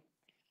 okay,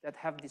 that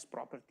have these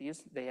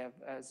properties. They have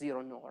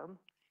 0 norm,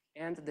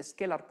 and the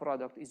scalar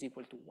product is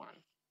equal to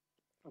 1.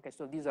 Okay,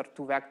 so these are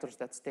 2 vectors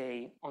that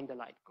stay on the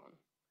light cone,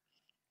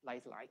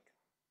 light-like.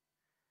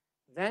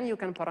 Then you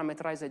can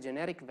parameterize a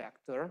generic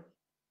vector,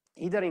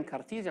 either in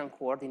Cartesian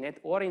coordinate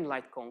or in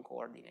light cone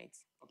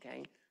coordinates,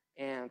 okay?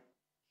 And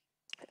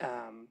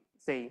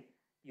say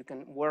you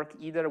can work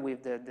either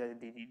with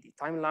the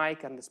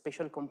time-like and the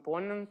spatial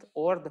component,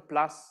 or the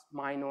plus,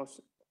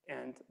 minus,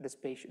 and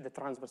the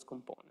transverse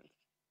component.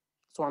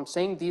 So I'm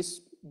saying this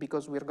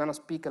because we're going to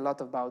speak a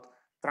lot about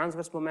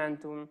transverse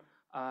momentum,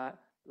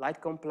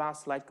 light cone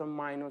plus, light cone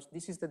minus.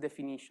 This is the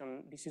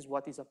definition. This is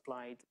what is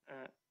applied,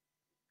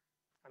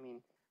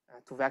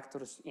 to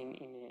vectors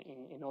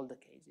in all the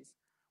cases.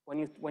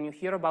 When you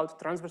hear about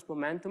transverse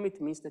momentum, it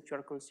means that you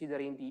are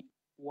considering the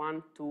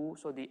 1, 2,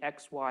 so the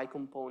x, y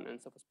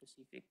components of a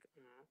specific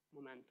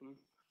momentum.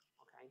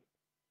 Okay.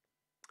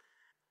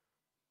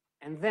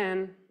 And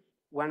then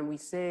when we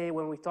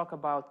talk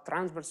about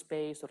transverse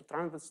space or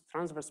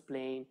transverse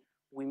plane,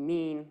 we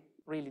mean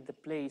really the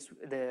plane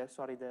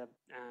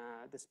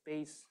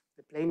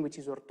which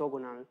is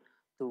orthogonal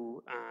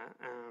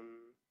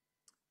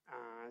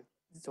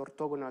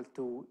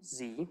to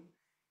Z,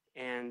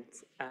 and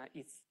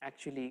it's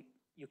actually,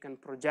 you can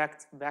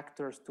project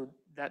vectors to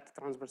that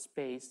transverse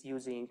space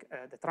using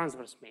the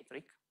transverse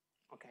metric,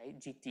 okay,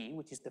 GT,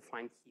 which is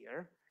defined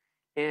here,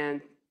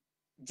 and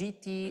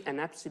GT and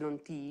epsilon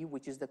T,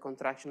 which is the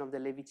contraction of the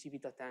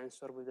Levi-Civita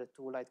tensor with the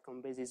two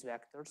light-cone basis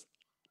vectors,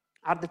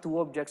 are the two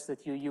objects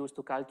that you use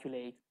to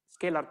calculate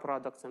scalar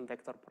products and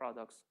vector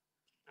products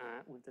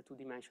with the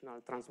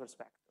two-dimensional transverse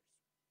vectors.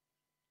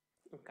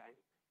 Okay.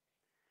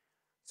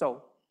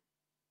 So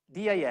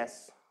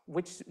DIS,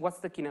 what's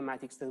the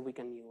kinematics that we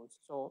can use?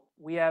 So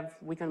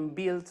we can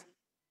build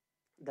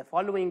the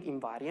following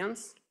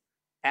invariants: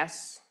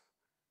 S,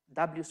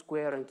 W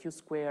square, and Q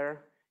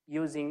square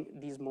using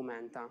these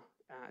momenta.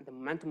 The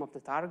momentum of the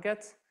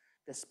target,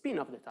 the spin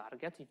of the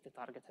target, if the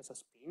target has a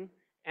spin,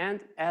 and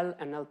L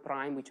and L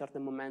prime, which are the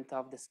momenta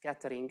of the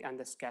scattering and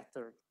the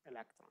scattered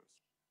electrons,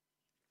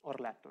 or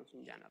leptons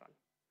in general.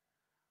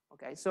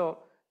 Okay,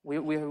 so we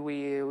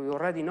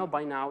already know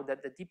by now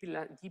that the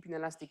deep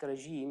inelastic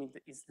regime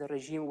is the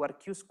regime where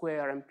Q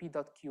square and P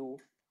dot Q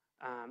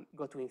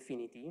go to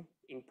infinity.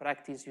 In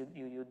practice,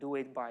 you do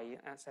it by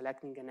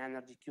selecting an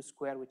energy Q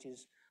square, which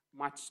is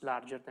much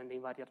larger than the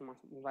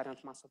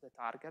invariant mass of the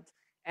target,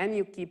 and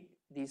you keep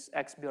this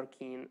X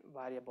Bjorkin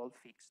variable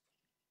fixed.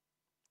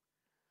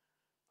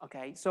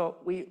 Okay,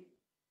 so we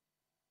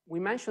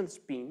mentioned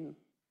spin.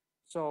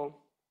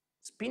 So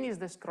spin is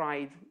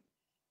described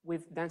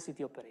with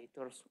density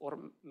operators or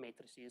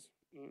matrices,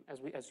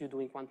 as you do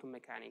in quantum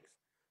mechanics.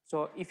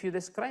 So if you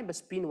describe a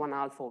spin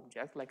 1/2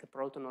 object, like a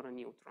proton or a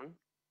neutron,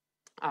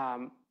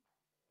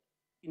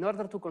 in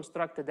order to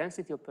construct a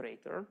density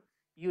operator,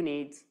 you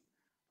need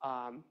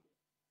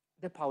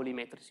the Pauli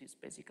matrices,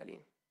 basically.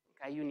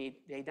 Okay, you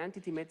need the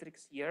identity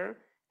matrix here,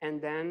 and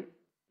then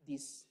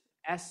these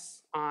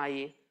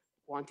SI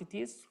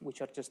quantities, which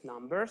are just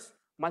numbers,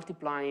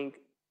 multiplying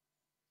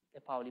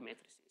the Pauli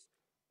matrices.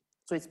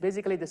 So it's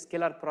basically the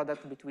scalar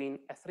product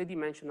between a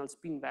three-dimensional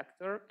spin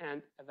vector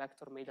and a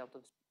vector made out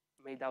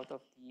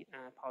of the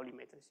Pauli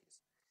matrices.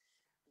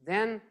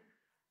 Then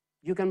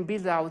you can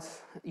build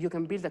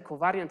a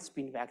covariant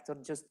spin vector,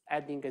 just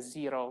adding a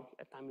 0,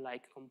 a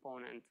time-like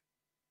component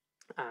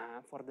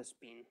for the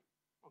spin.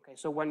 Okay,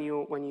 so when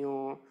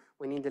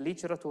in the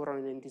literature or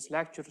in these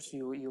lectures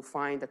you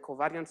find a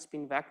covariant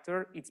spin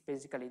vector, it's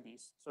basically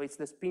this. So it's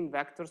the spin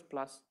vectors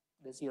plus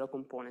the 0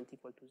 component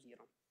equal to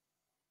 0.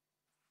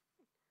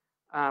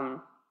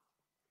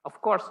 Of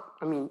course,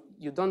 I mean,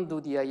 you don't do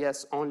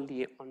DIS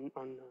only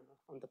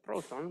on the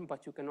proton,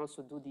 but you can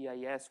also do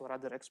DIS or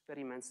other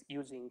experiments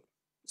using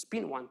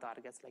spin 1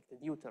 targets like the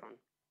deuteron.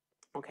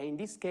 Okay, in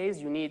this case,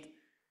 you need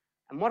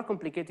a more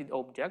complicated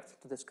object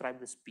to describe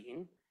the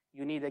spin.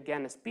 You need,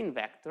 again, a spin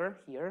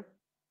vector here,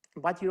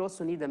 but you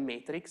also need a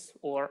matrix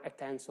or a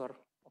tensor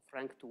of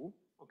rank 2,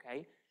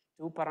 okay,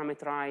 to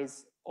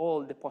parameterize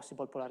all the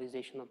possible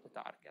polarization of the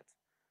target.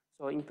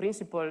 So in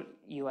principle,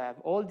 you have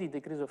all the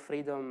degrees of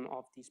freedom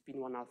of the spin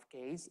 1/2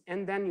 case,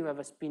 and then you have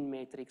a spin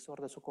matrix or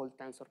the so-called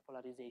tensor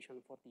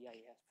polarization for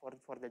DIS,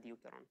 for the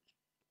deuteron.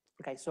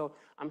 Okay, so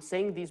I'm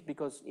saying this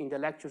because in the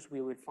lectures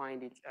we will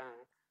find it,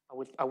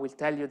 I will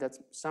tell you that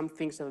some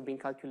things have been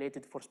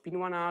calculated for spin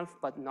 1/2,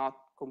 but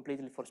not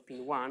completely for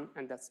spin 1,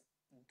 and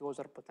those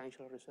are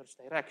potential research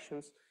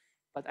directions.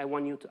 But I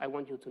want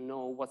you to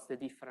know what's the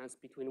difference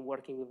between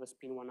working with a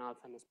spin 1/2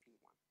 and a spin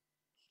 1.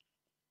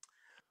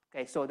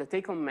 Okay, so the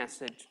take-home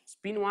message: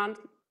 spin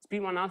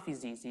 1/2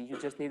 is easy. You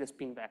just need a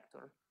spin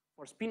vector.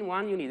 For spin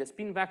 1, you need a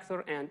spin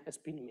vector and a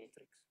spin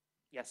matrix.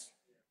 Yes.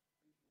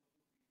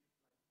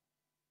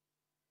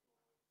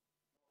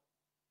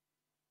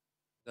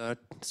 That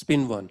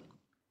spin 1.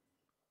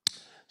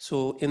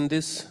 So in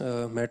this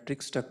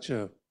matrix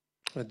structure,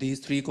 these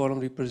 3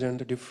 columns represent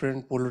the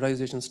different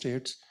polarization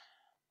states.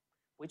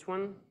 Which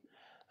one?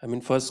 I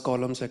mean, first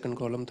column, second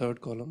column, third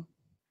column.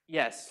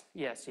 Yes,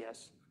 yes,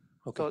 yes.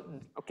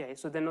 Okay.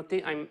 So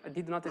I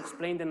did not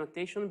explain the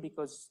notation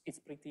because it's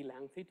pretty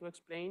lengthy to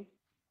explain,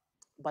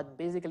 but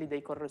basically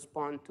they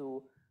correspond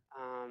to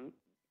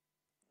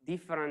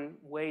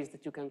different ways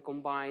that you can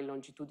combine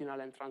longitudinal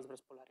and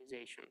transverse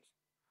polarizations.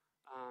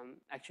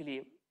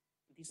 Actually,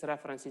 this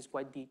reference is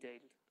quite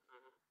detailed.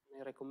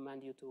 I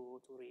recommend you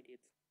to read it.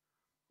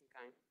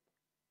 Okay.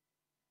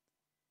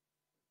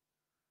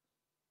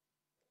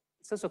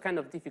 It's also kind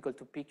of difficult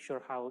to picture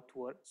how to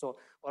work. So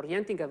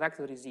orienting a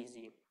vector is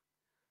easy.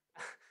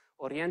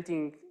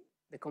 Orienting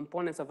the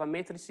components of a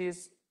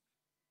matrices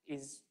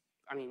is,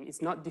 I mean,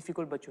 it's not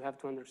difficult, but you have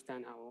to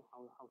understand how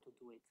to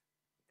do it.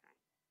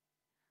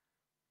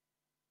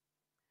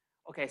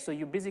 Okay, so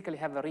you basically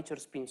have a richer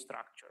spin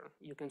structure.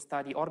 You can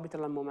study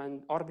orbital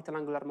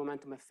angular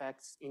momentum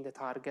effects in the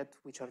target,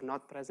 which are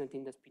not present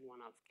in the spin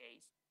 1/2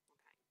 case.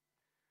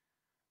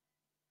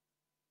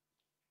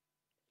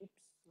 Okay.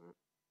 Oops.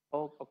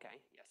 Oh,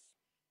 okay, yes.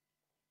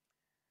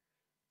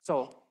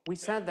 So we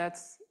said that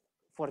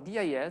for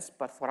DIS,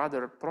 but for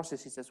other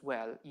processes as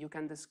well, you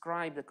can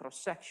describe the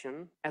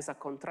cross-section as a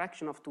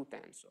contraction of two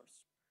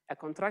tensors. A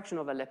contraction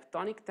of a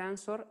leptonic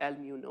tensor, L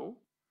mu nu,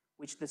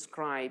 which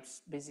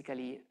describes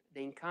basically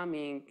the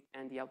incoming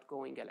and the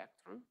outgoing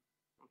electron,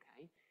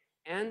 okay?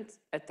 And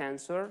a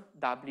tensor,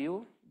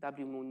 W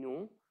mu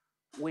nu,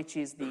 which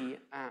is the,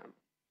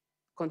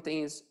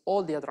 contains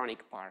all the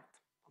hadronic part,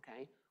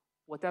 okay?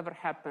 Whatever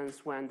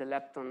happens when the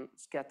lepton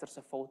scatters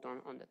a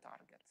photon on the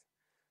target.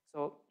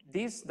 So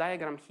this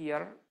diagram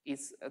here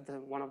is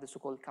one of the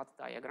so-called cut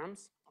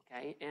diagrams,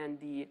 okay?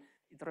 And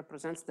it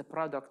represents the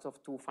product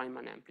of two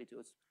Feynman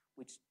amplitudes,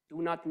 which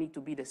do not need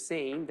to be the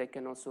same. You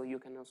can also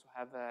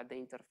have the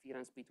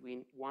interference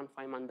between one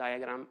Feynman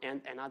diagram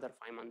and another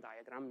Feynman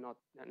diagram,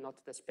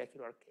 not the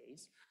specular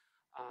case.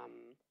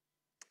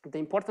 The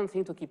important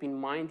thing to keep in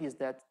mind is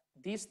that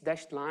this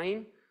dashed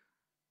line,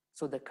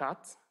 so the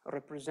cut,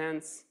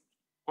 represents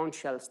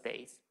on-shell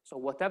states. So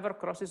whatever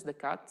crosses the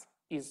cut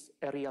is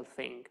a real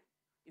thing.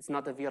 It's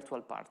not a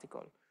virtual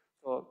particle.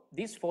 So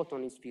this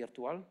photon is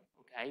virtual,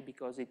 okay,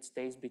 because it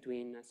stays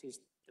between, since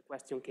the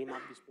question came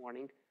up this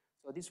morning.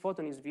 So this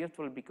photon is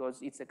virtual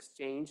because it's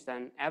exchanged,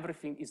 and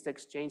everything is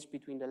exchanged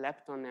between the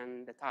lepton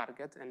and the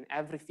target, and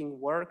everything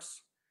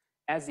works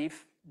as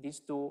if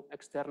these two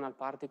external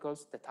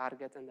particles, the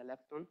target and the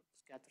lepton,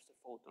 scatters a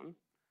photon,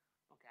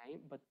 okay?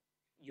 But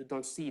you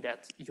don't see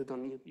that.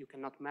 You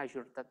cannot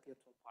measure that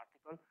virtual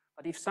particle.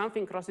 But if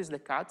something crosses the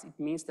cut, it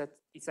means that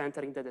it's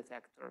entering the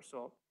detector.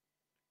 So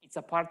it's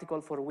a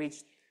particle for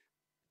which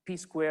p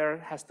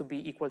squared has to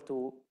be equal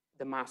to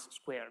the mass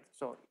squared.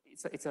 So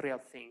it's a real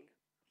thing.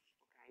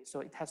 Okay,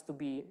 so it has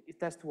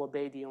to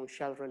obey the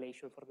on-shell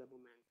relation for the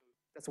momentum.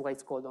 That's why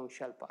it's called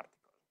on-shell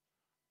particle.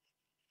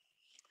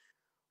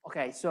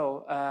 Okay,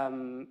 so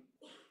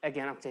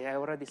again, okay, I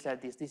already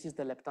said this. This is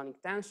the leptonic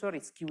tensor.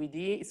 It's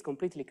QED. It's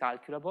completely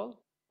calculable.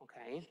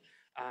 Okay,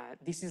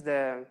 this is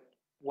the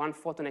one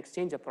photon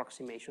exchange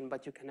approximation,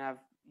 but you can have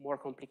more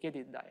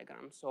complicated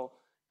diagrams. So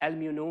L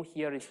mu nu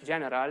here is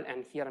general,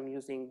 and here I'm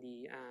using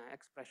the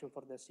expression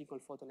for the single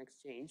photon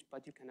exchange,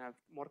 but you can have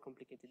more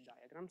complicated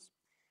diagrams.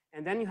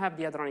 And then you have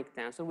the hadronic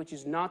tensor, which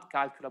is not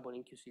calculable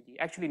in QCD.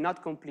 Actually,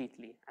 not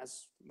completely,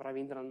 as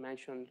Ravindran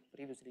mentioned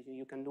previously.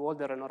 You can do all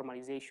the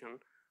renormalization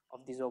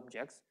of these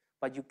objects,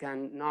 but you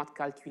cannot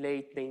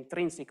calculate the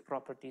intrinsic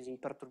properties in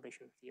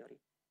perturbation theory.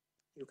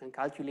 You can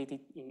calculate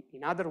it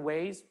in other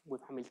ways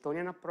with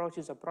Hamiltonian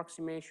approaches,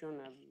 approximation,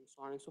 and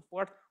so on and so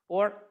forth,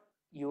 or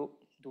you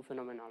do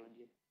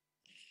phenomenology.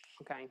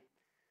 Okay,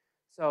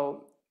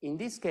 so in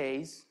this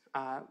case,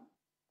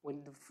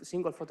 with the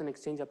single photon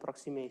exchange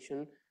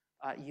approximation,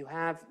 you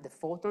have the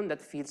photon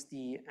that feeds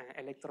the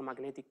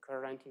electromagnetic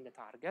current in the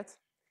target,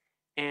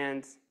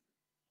 and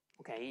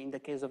okay, in the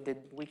case of the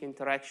weak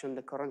interaction,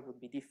 the current would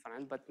be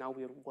different, but now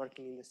we're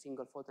working in the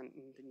single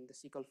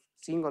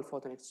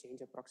photon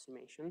exchange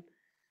approximation.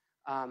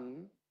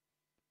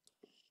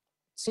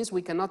 Since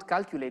we cannot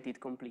calculate it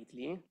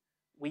completely,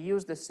 we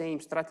use the same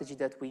strategy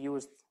that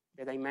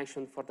I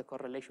mentioned for the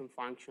correlation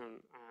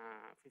function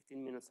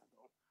 15 minutes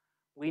ago.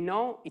 We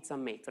know it's a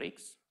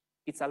matrix.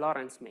 It's a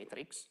Lorentz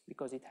matrix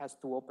because it has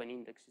two open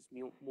indexes,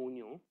 mu,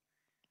 nu.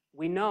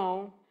 We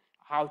know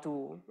how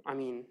to,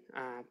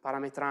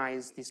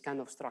 parameterize these kind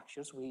of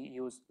structures. We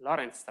use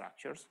Lorentz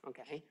structures,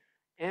 okay?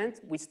 And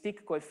we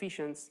stick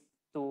coefficients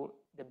to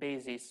the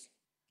basis,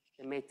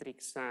 the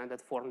matrix that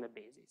form the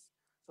basis.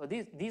 So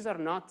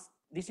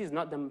this is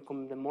not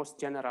the most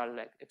general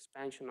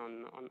expansion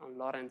on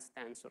Lorentz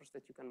tensors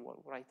that you can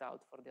write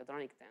out for the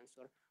hadronic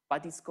tensor,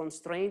 but it's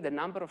constrained, the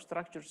number of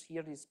structures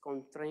here is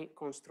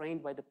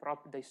constrained by the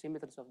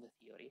symmetries of the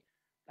theory.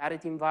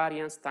 Parity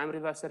invariance, time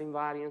reversal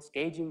invariance,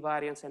 gauge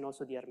invariance, and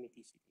also the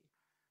hermiticity.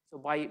 So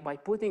by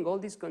putting all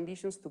these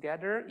conditions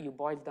together, you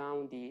boil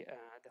down the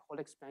whole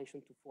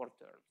expansion to 4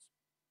 terms.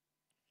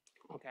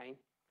 Okay,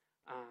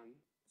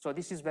 so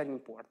this is very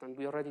important.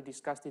 We already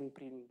discussed in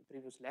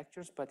previous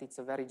lectures, but it's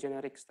a very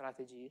generic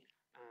strategy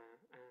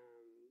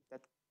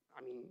that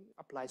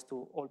applies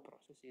to all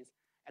processes.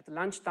 At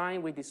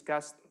lunchtime, we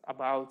discussed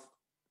about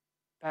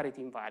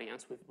parity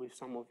invariance with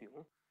some of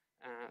you.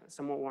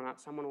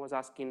 Someone was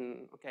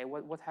asking, okay,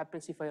 what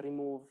happens if I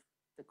remove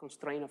the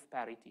constraint of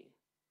parity?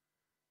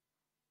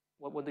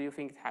 What do you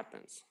think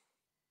happens?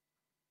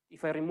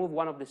 If I remove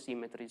one of the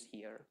symmetries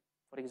here,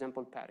 for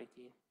example,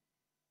 parity.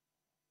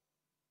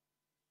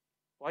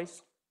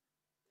 Voice?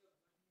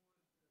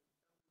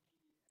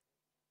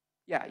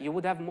 Yeah, you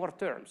would have more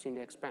terms in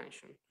the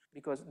expansion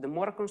because the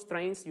more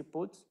constraints you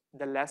put,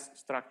 the less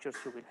structures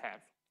you will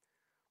have.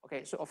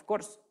 Okay, so of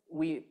course,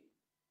 we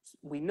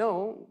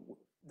know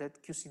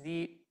that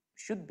QCD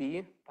should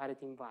be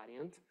parity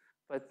invariant,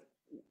 but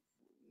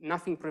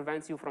nothing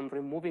prevents you from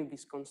removing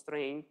this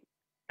constraint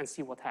and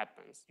see what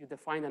happens. You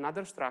define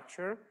another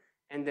structure,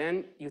 And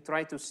then you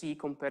try to see,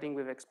 comparing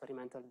with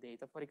experimental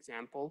data, for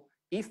example,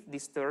 if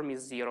this term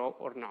is 0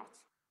 or not.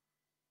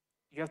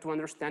 You have to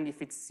understand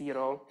if it's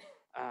 0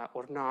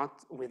 or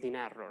not within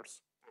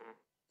errors.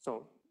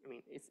 So, I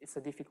mean, it's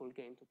a difficult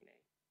game to play.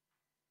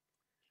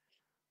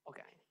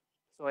 Okay.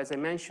 So as I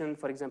mentioned,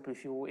 for example,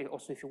 if you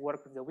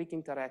work with the weak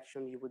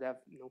interaction, you would have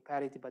no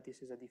parity, but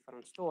this is a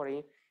different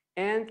story.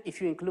 And if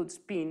you include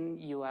spin,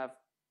 you have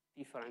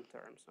different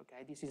terms.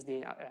 Okay, this is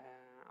the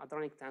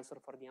hadronic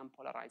tensor for the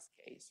unpolarized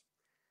case.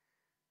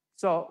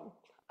 So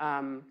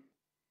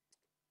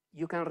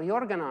you can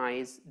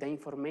reorganize the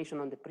information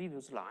on the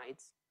previous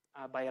slides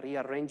by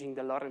rearranging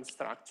the Lorentz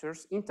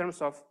structures in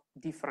terms of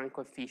different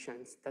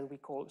coefficients that we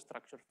call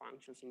structure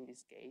functions in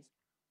this case.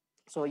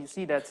 So you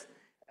see that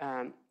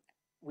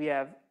we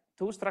have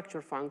two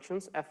structure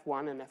functions,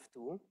 F1 and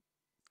F2,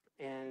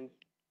 and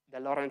the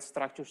Lorentz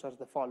structures are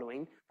the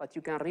following, but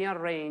you can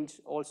rearrange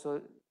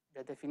also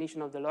the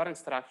definition of the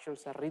Lorentz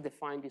structures and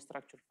redefine the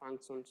structure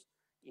functions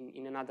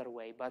in another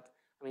way. But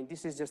I mean,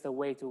 this is just a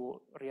way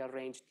to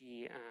rearrange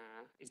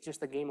it's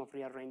just a game of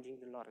rearranging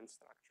the Lorentz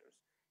structures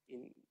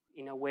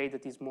in a way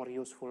that is more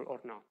useful or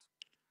not.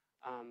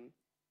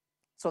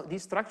 So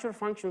these structure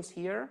functions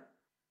here,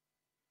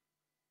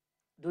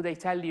 do they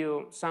tell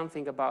you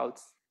something about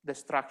the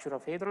structure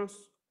of hadrons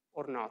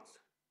or not?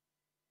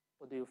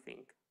 What do you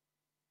think?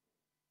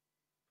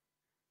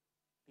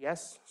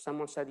 Yes,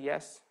 someone said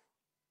yes.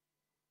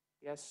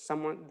 Yes,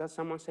 does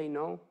someone say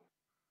no?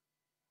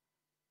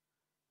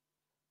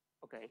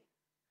 Okay.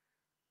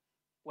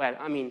 Well,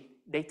 I mean,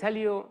 they tell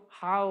you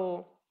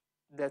how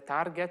the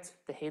target,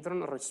 the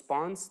hadron,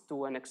 responds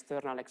to an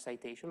external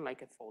excitation,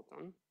 like a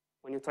photon.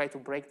 When you try to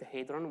break the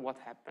hadron, what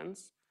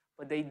happens?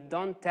 But they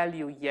don't tell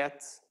you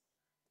yet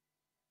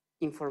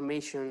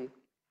information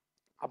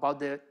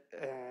about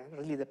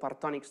really the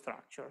partonic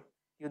structure.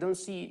 You don't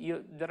see,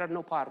 there are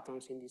no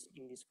partons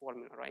in this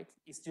formula, right?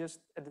 It's just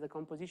the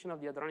composition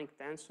of the hadronic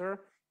tensor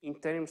in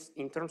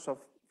terms of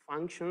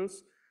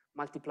functions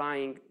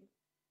multiplying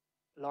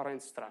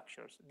Lorentz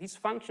structures. These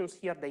functions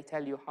here, they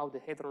tell you how the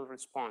hadron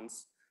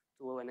responds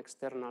to an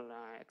external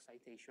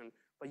excitation,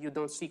 but you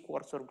don't see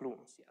quarks or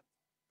gluons yet.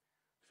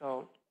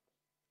 So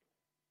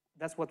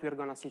that's what we're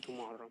gonna see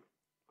tomorrow.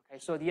 Okay,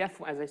 so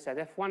as I said,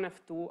 F1,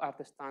 F2 are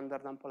the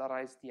standard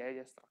unpolarized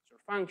DIS structure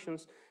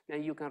functions.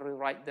 Then you can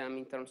rewrite them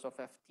in terms of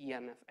Ft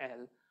and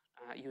Fl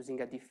using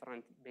a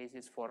different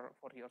basis for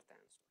your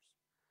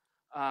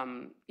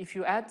tensors. If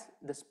you add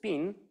the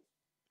spin,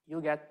 you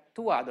get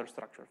two other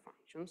structure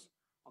functions.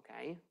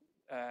 Okay,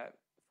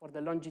 for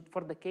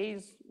the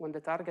case when the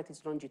target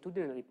is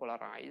longitudinally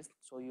polarized,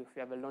 so if you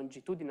have a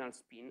longitudinal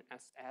spin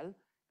SL,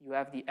 you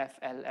have the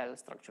FLL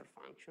structure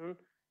function,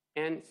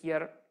 and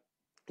here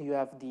you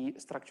have the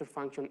structure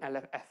function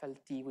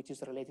FLT, which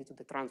is related to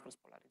the transverse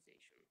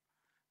polarization.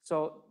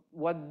 So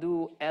what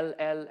do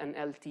LL and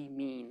LT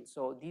mean?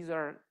 So these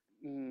are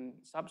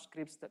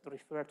subscripts that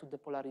refer to the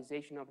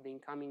polarization of the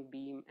incoming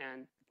beam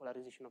and the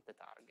polarization of the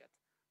target.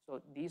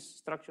 So this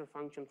structure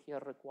function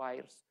here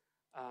requires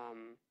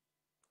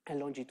a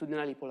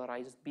longitudinally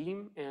polarized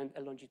beam and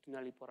a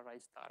longitudinally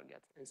polarized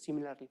target. And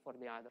similarly for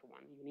the other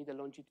one, you need a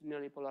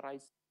longitudinally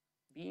polarized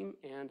beam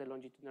and a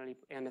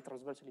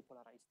transversely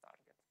polarized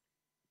target.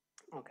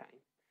 Okay.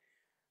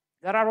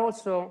 There are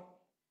also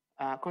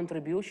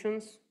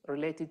contributions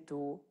related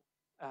to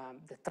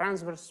the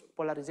transverse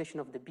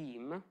polarization of the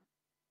beam.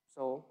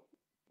 So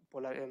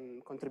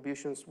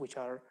contributions which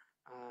are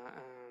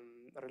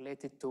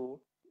related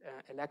to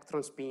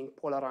electrons being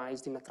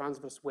polarized in a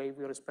transverse way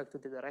with respect to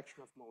the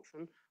direction of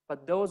motion,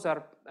 but those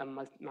are,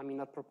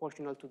 are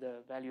proportional to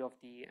the value of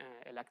the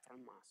electron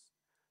mass.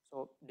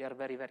 So they are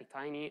very, very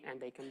tiny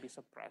and they can be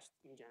suppressed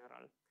in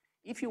general.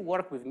 If you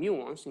work with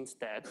muons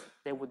instead,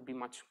 they would be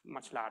much,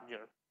 much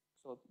larger.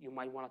 So you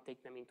might want to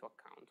take them into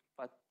account.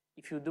 But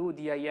if you do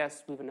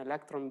DIS with an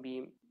electron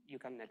beam, you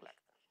can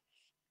neglect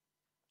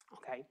them.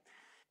 Okay.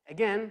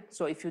 Again,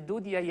 so if you do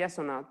DIS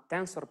on a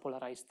tensor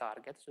polarized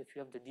target, so if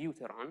you have the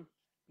deuteron,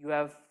 you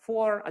have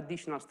 4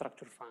 additional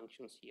structure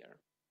functions here.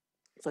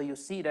 So you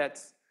see that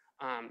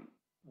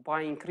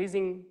by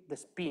increasing the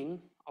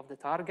spin of the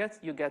target,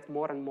 you get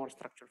more and more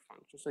structure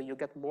functions. So you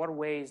get more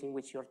ways in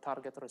which your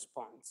target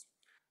responds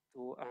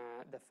to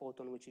the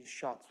photon which is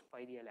shot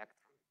by the electron.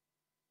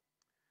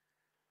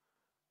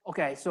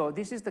 Okay, so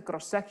this is the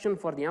cross-section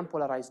for the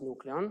unpolarized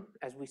nucleon.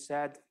 As we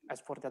said, as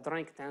for the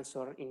hadronic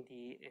tensor in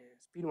the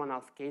spin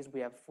 1/2 case, we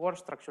have 4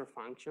 structure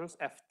functions,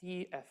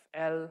 Ft,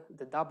 Fl,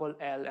 the double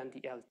L, and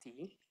the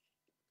Lt.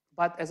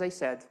 But as I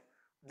said,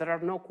 there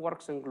are no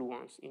quarks and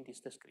gluons in this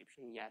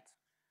description yet.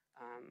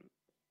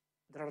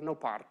 There are no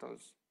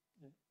partons,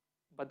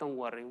 but don't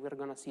worry, we're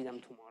gonna see them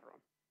tomorrow.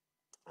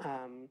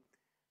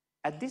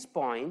 At this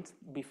point,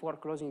 before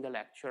closing the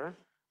lecture,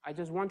 I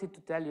just wanted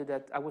to tell you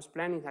that I was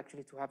planning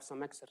actually to have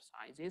some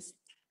exercises,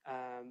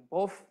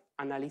 both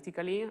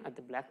analytically at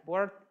the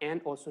blackboard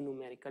and also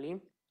numerically,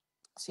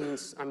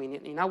 since,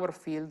 in our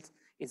field,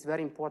 it's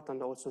very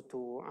important also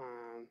to,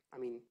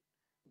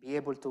 be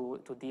able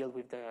to deal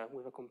with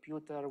a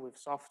computer, with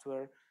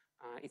software,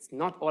 It's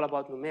not all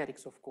about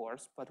numerics, of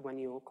course, but when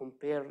you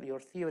compare your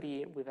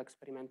theory with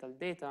experimental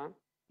data,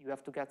 you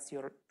have to get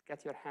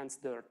your hands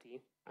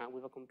dirty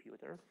with a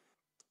computer.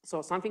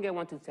 So something I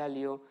want to tell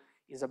you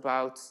is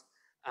about,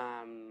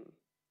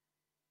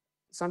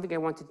 something I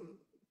wanted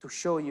to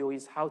show you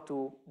is how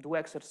to do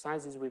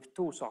exercises with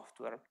two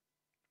software.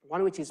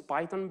 One which is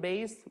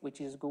Python-based, which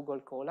is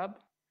Google Colab,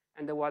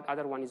 and the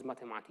other one is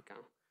Mathematica.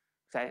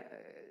 So,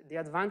 the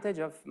advantage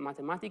of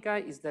Mathematica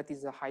is that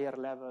it's a higher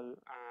level,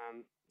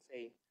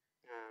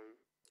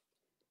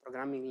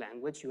 programming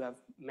language. You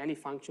have many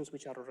functions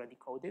which are already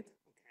coded,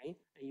 okay,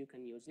 and you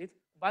can use it,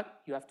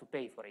 but you have to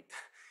pay for it.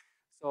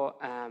 So,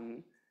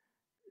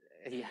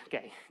 yeah,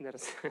 okay,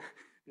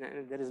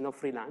 there is no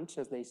free lunch,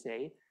 as they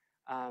say.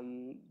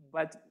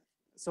 But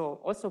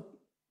so also,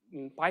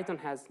 Python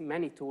has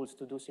many tools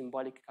to do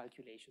symbolic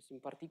calculations.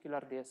 In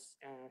particular, this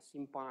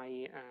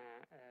SymPy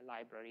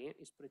library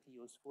is pretty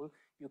useful.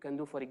 You can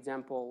do, for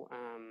example,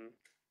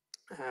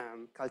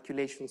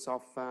 calculations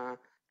of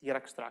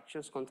Dirac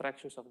structures,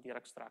 contractions of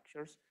Dirac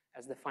structures,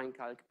 as the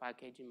FineCalc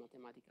package in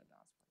Mathematica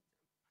does.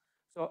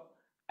 So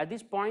at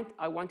this point,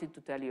 I wanted to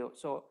tell you,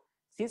 so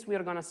since we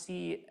are going to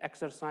see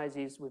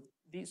exercises with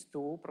these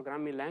two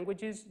programming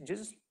languages,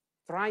 just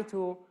try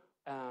to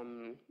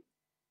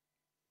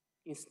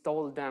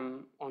install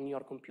them on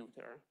your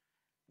computer.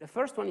 The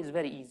first one is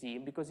very easy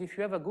because if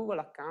you have a Google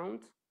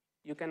account,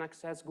 you can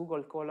access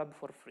Google Colab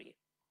for free.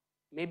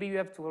 Maybe you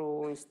have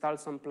to install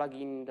some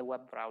plugin in the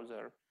web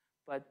browser,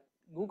 but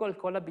Google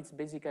Colab is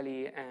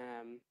basically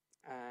an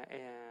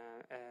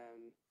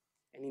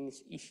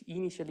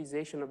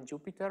initialization of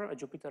Jupyter, a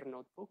Jupyter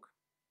notebook,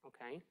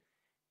 okay?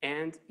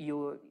 And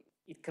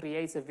it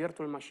creates a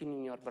virtual machine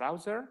in your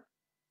browser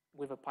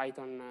with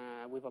Python,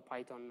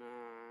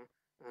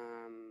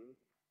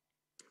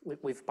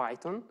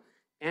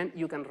 and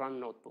you can run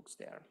notebooks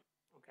there,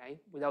 okay,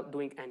 without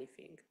doing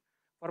anything.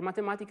 For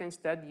Mathematica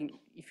instead,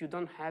 if you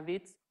don't have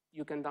it,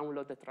 you can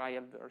download the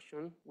trial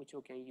version, which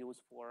you can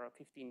use for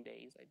 15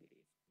 days, I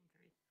believe.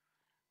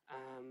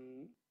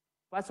 Okay.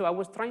 But so I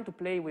was trying to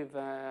play with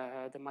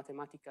the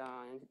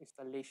Mathematica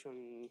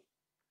installation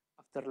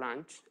after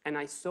lunch, and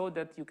I saw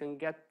that you can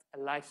get a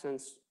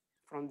license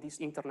from this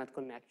internet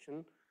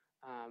connection.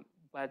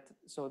 But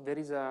so there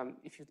is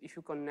if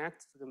you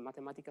connect to the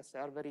Mathematica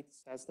server, it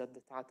says that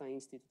the Tata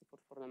Institute for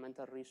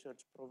Fundamental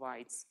Research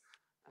provides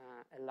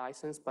a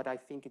license, but I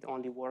think it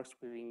only works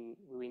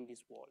within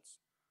these walls.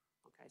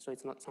 Okay, so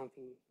it's not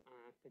something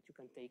that you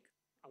can take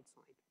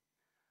outside.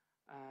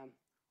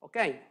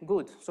 Okay,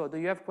 good. So do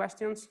you have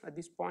questions at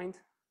this point?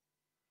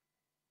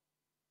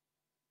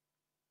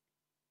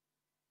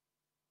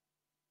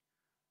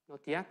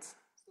 Not yet.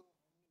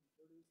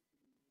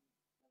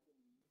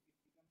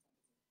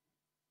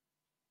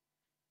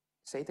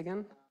 Say it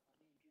again.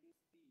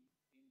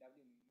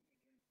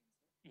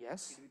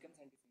 Yes.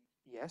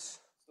 Yes.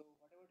 So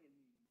what about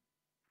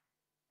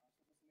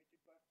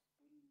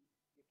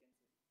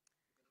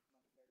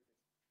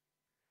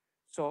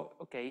so,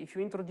 okay, if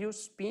you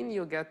introduce spin,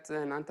 you get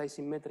an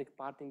anti-symmetric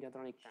part in the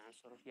hadronic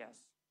tensor.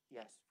 Yes,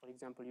 yes. For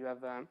example, you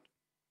have,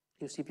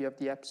 you see you have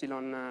the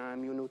epsilon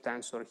mu nu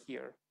tensor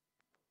here.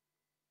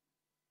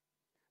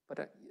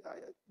 But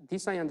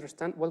this I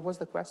understand. What was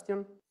the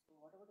question? So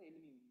what about the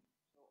LMU?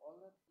 So all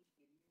that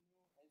LMU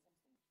has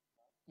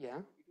some. Yeah.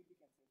 It will be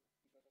cancelled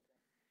because of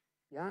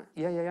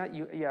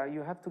that.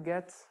 You have to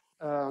get.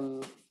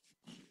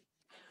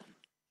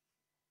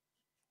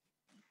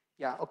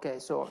 Yeah, okay,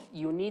 so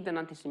you need an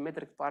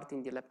antisymmetric part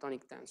in the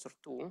leptonic tensor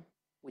too,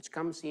 which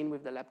comes in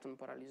with the lepton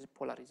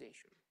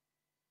polarization.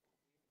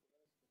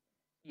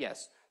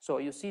 Yes, so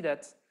you see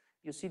that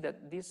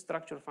this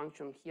structure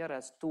function here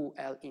has two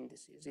L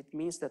indices. It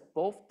means that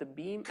both the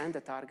beam and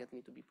the target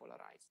need to be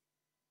polarized.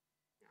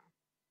 Yeah.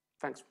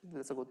 Thanks,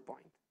 that's a good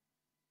point.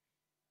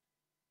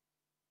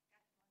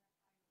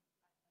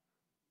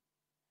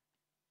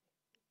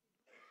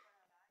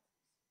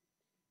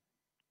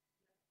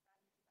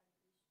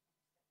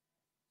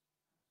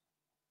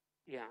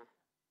 Yeah,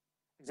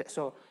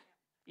 so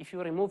if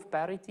you remove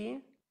parity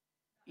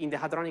in the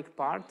hadronic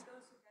part,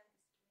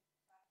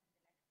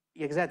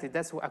 exactly,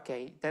 that's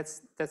okay.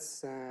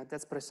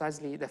 That's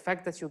precisely the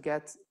fact that you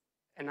get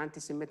an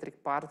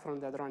antisymmetric part from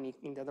the hadronic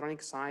in the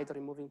hadronic side,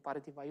 removing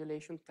parity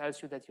violation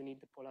tells you that you need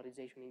the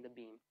polarization in the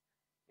beam.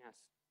 Yes.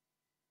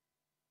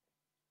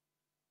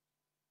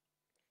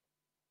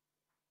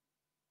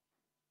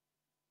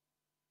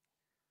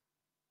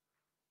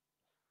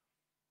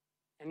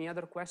 Any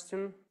other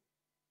question?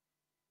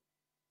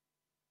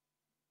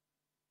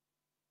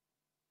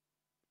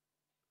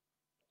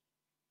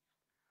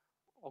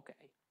 Okay.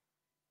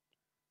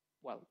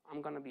 Well,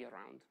 I'm gonna be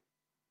around.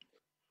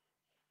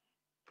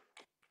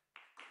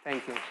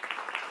 Thank you.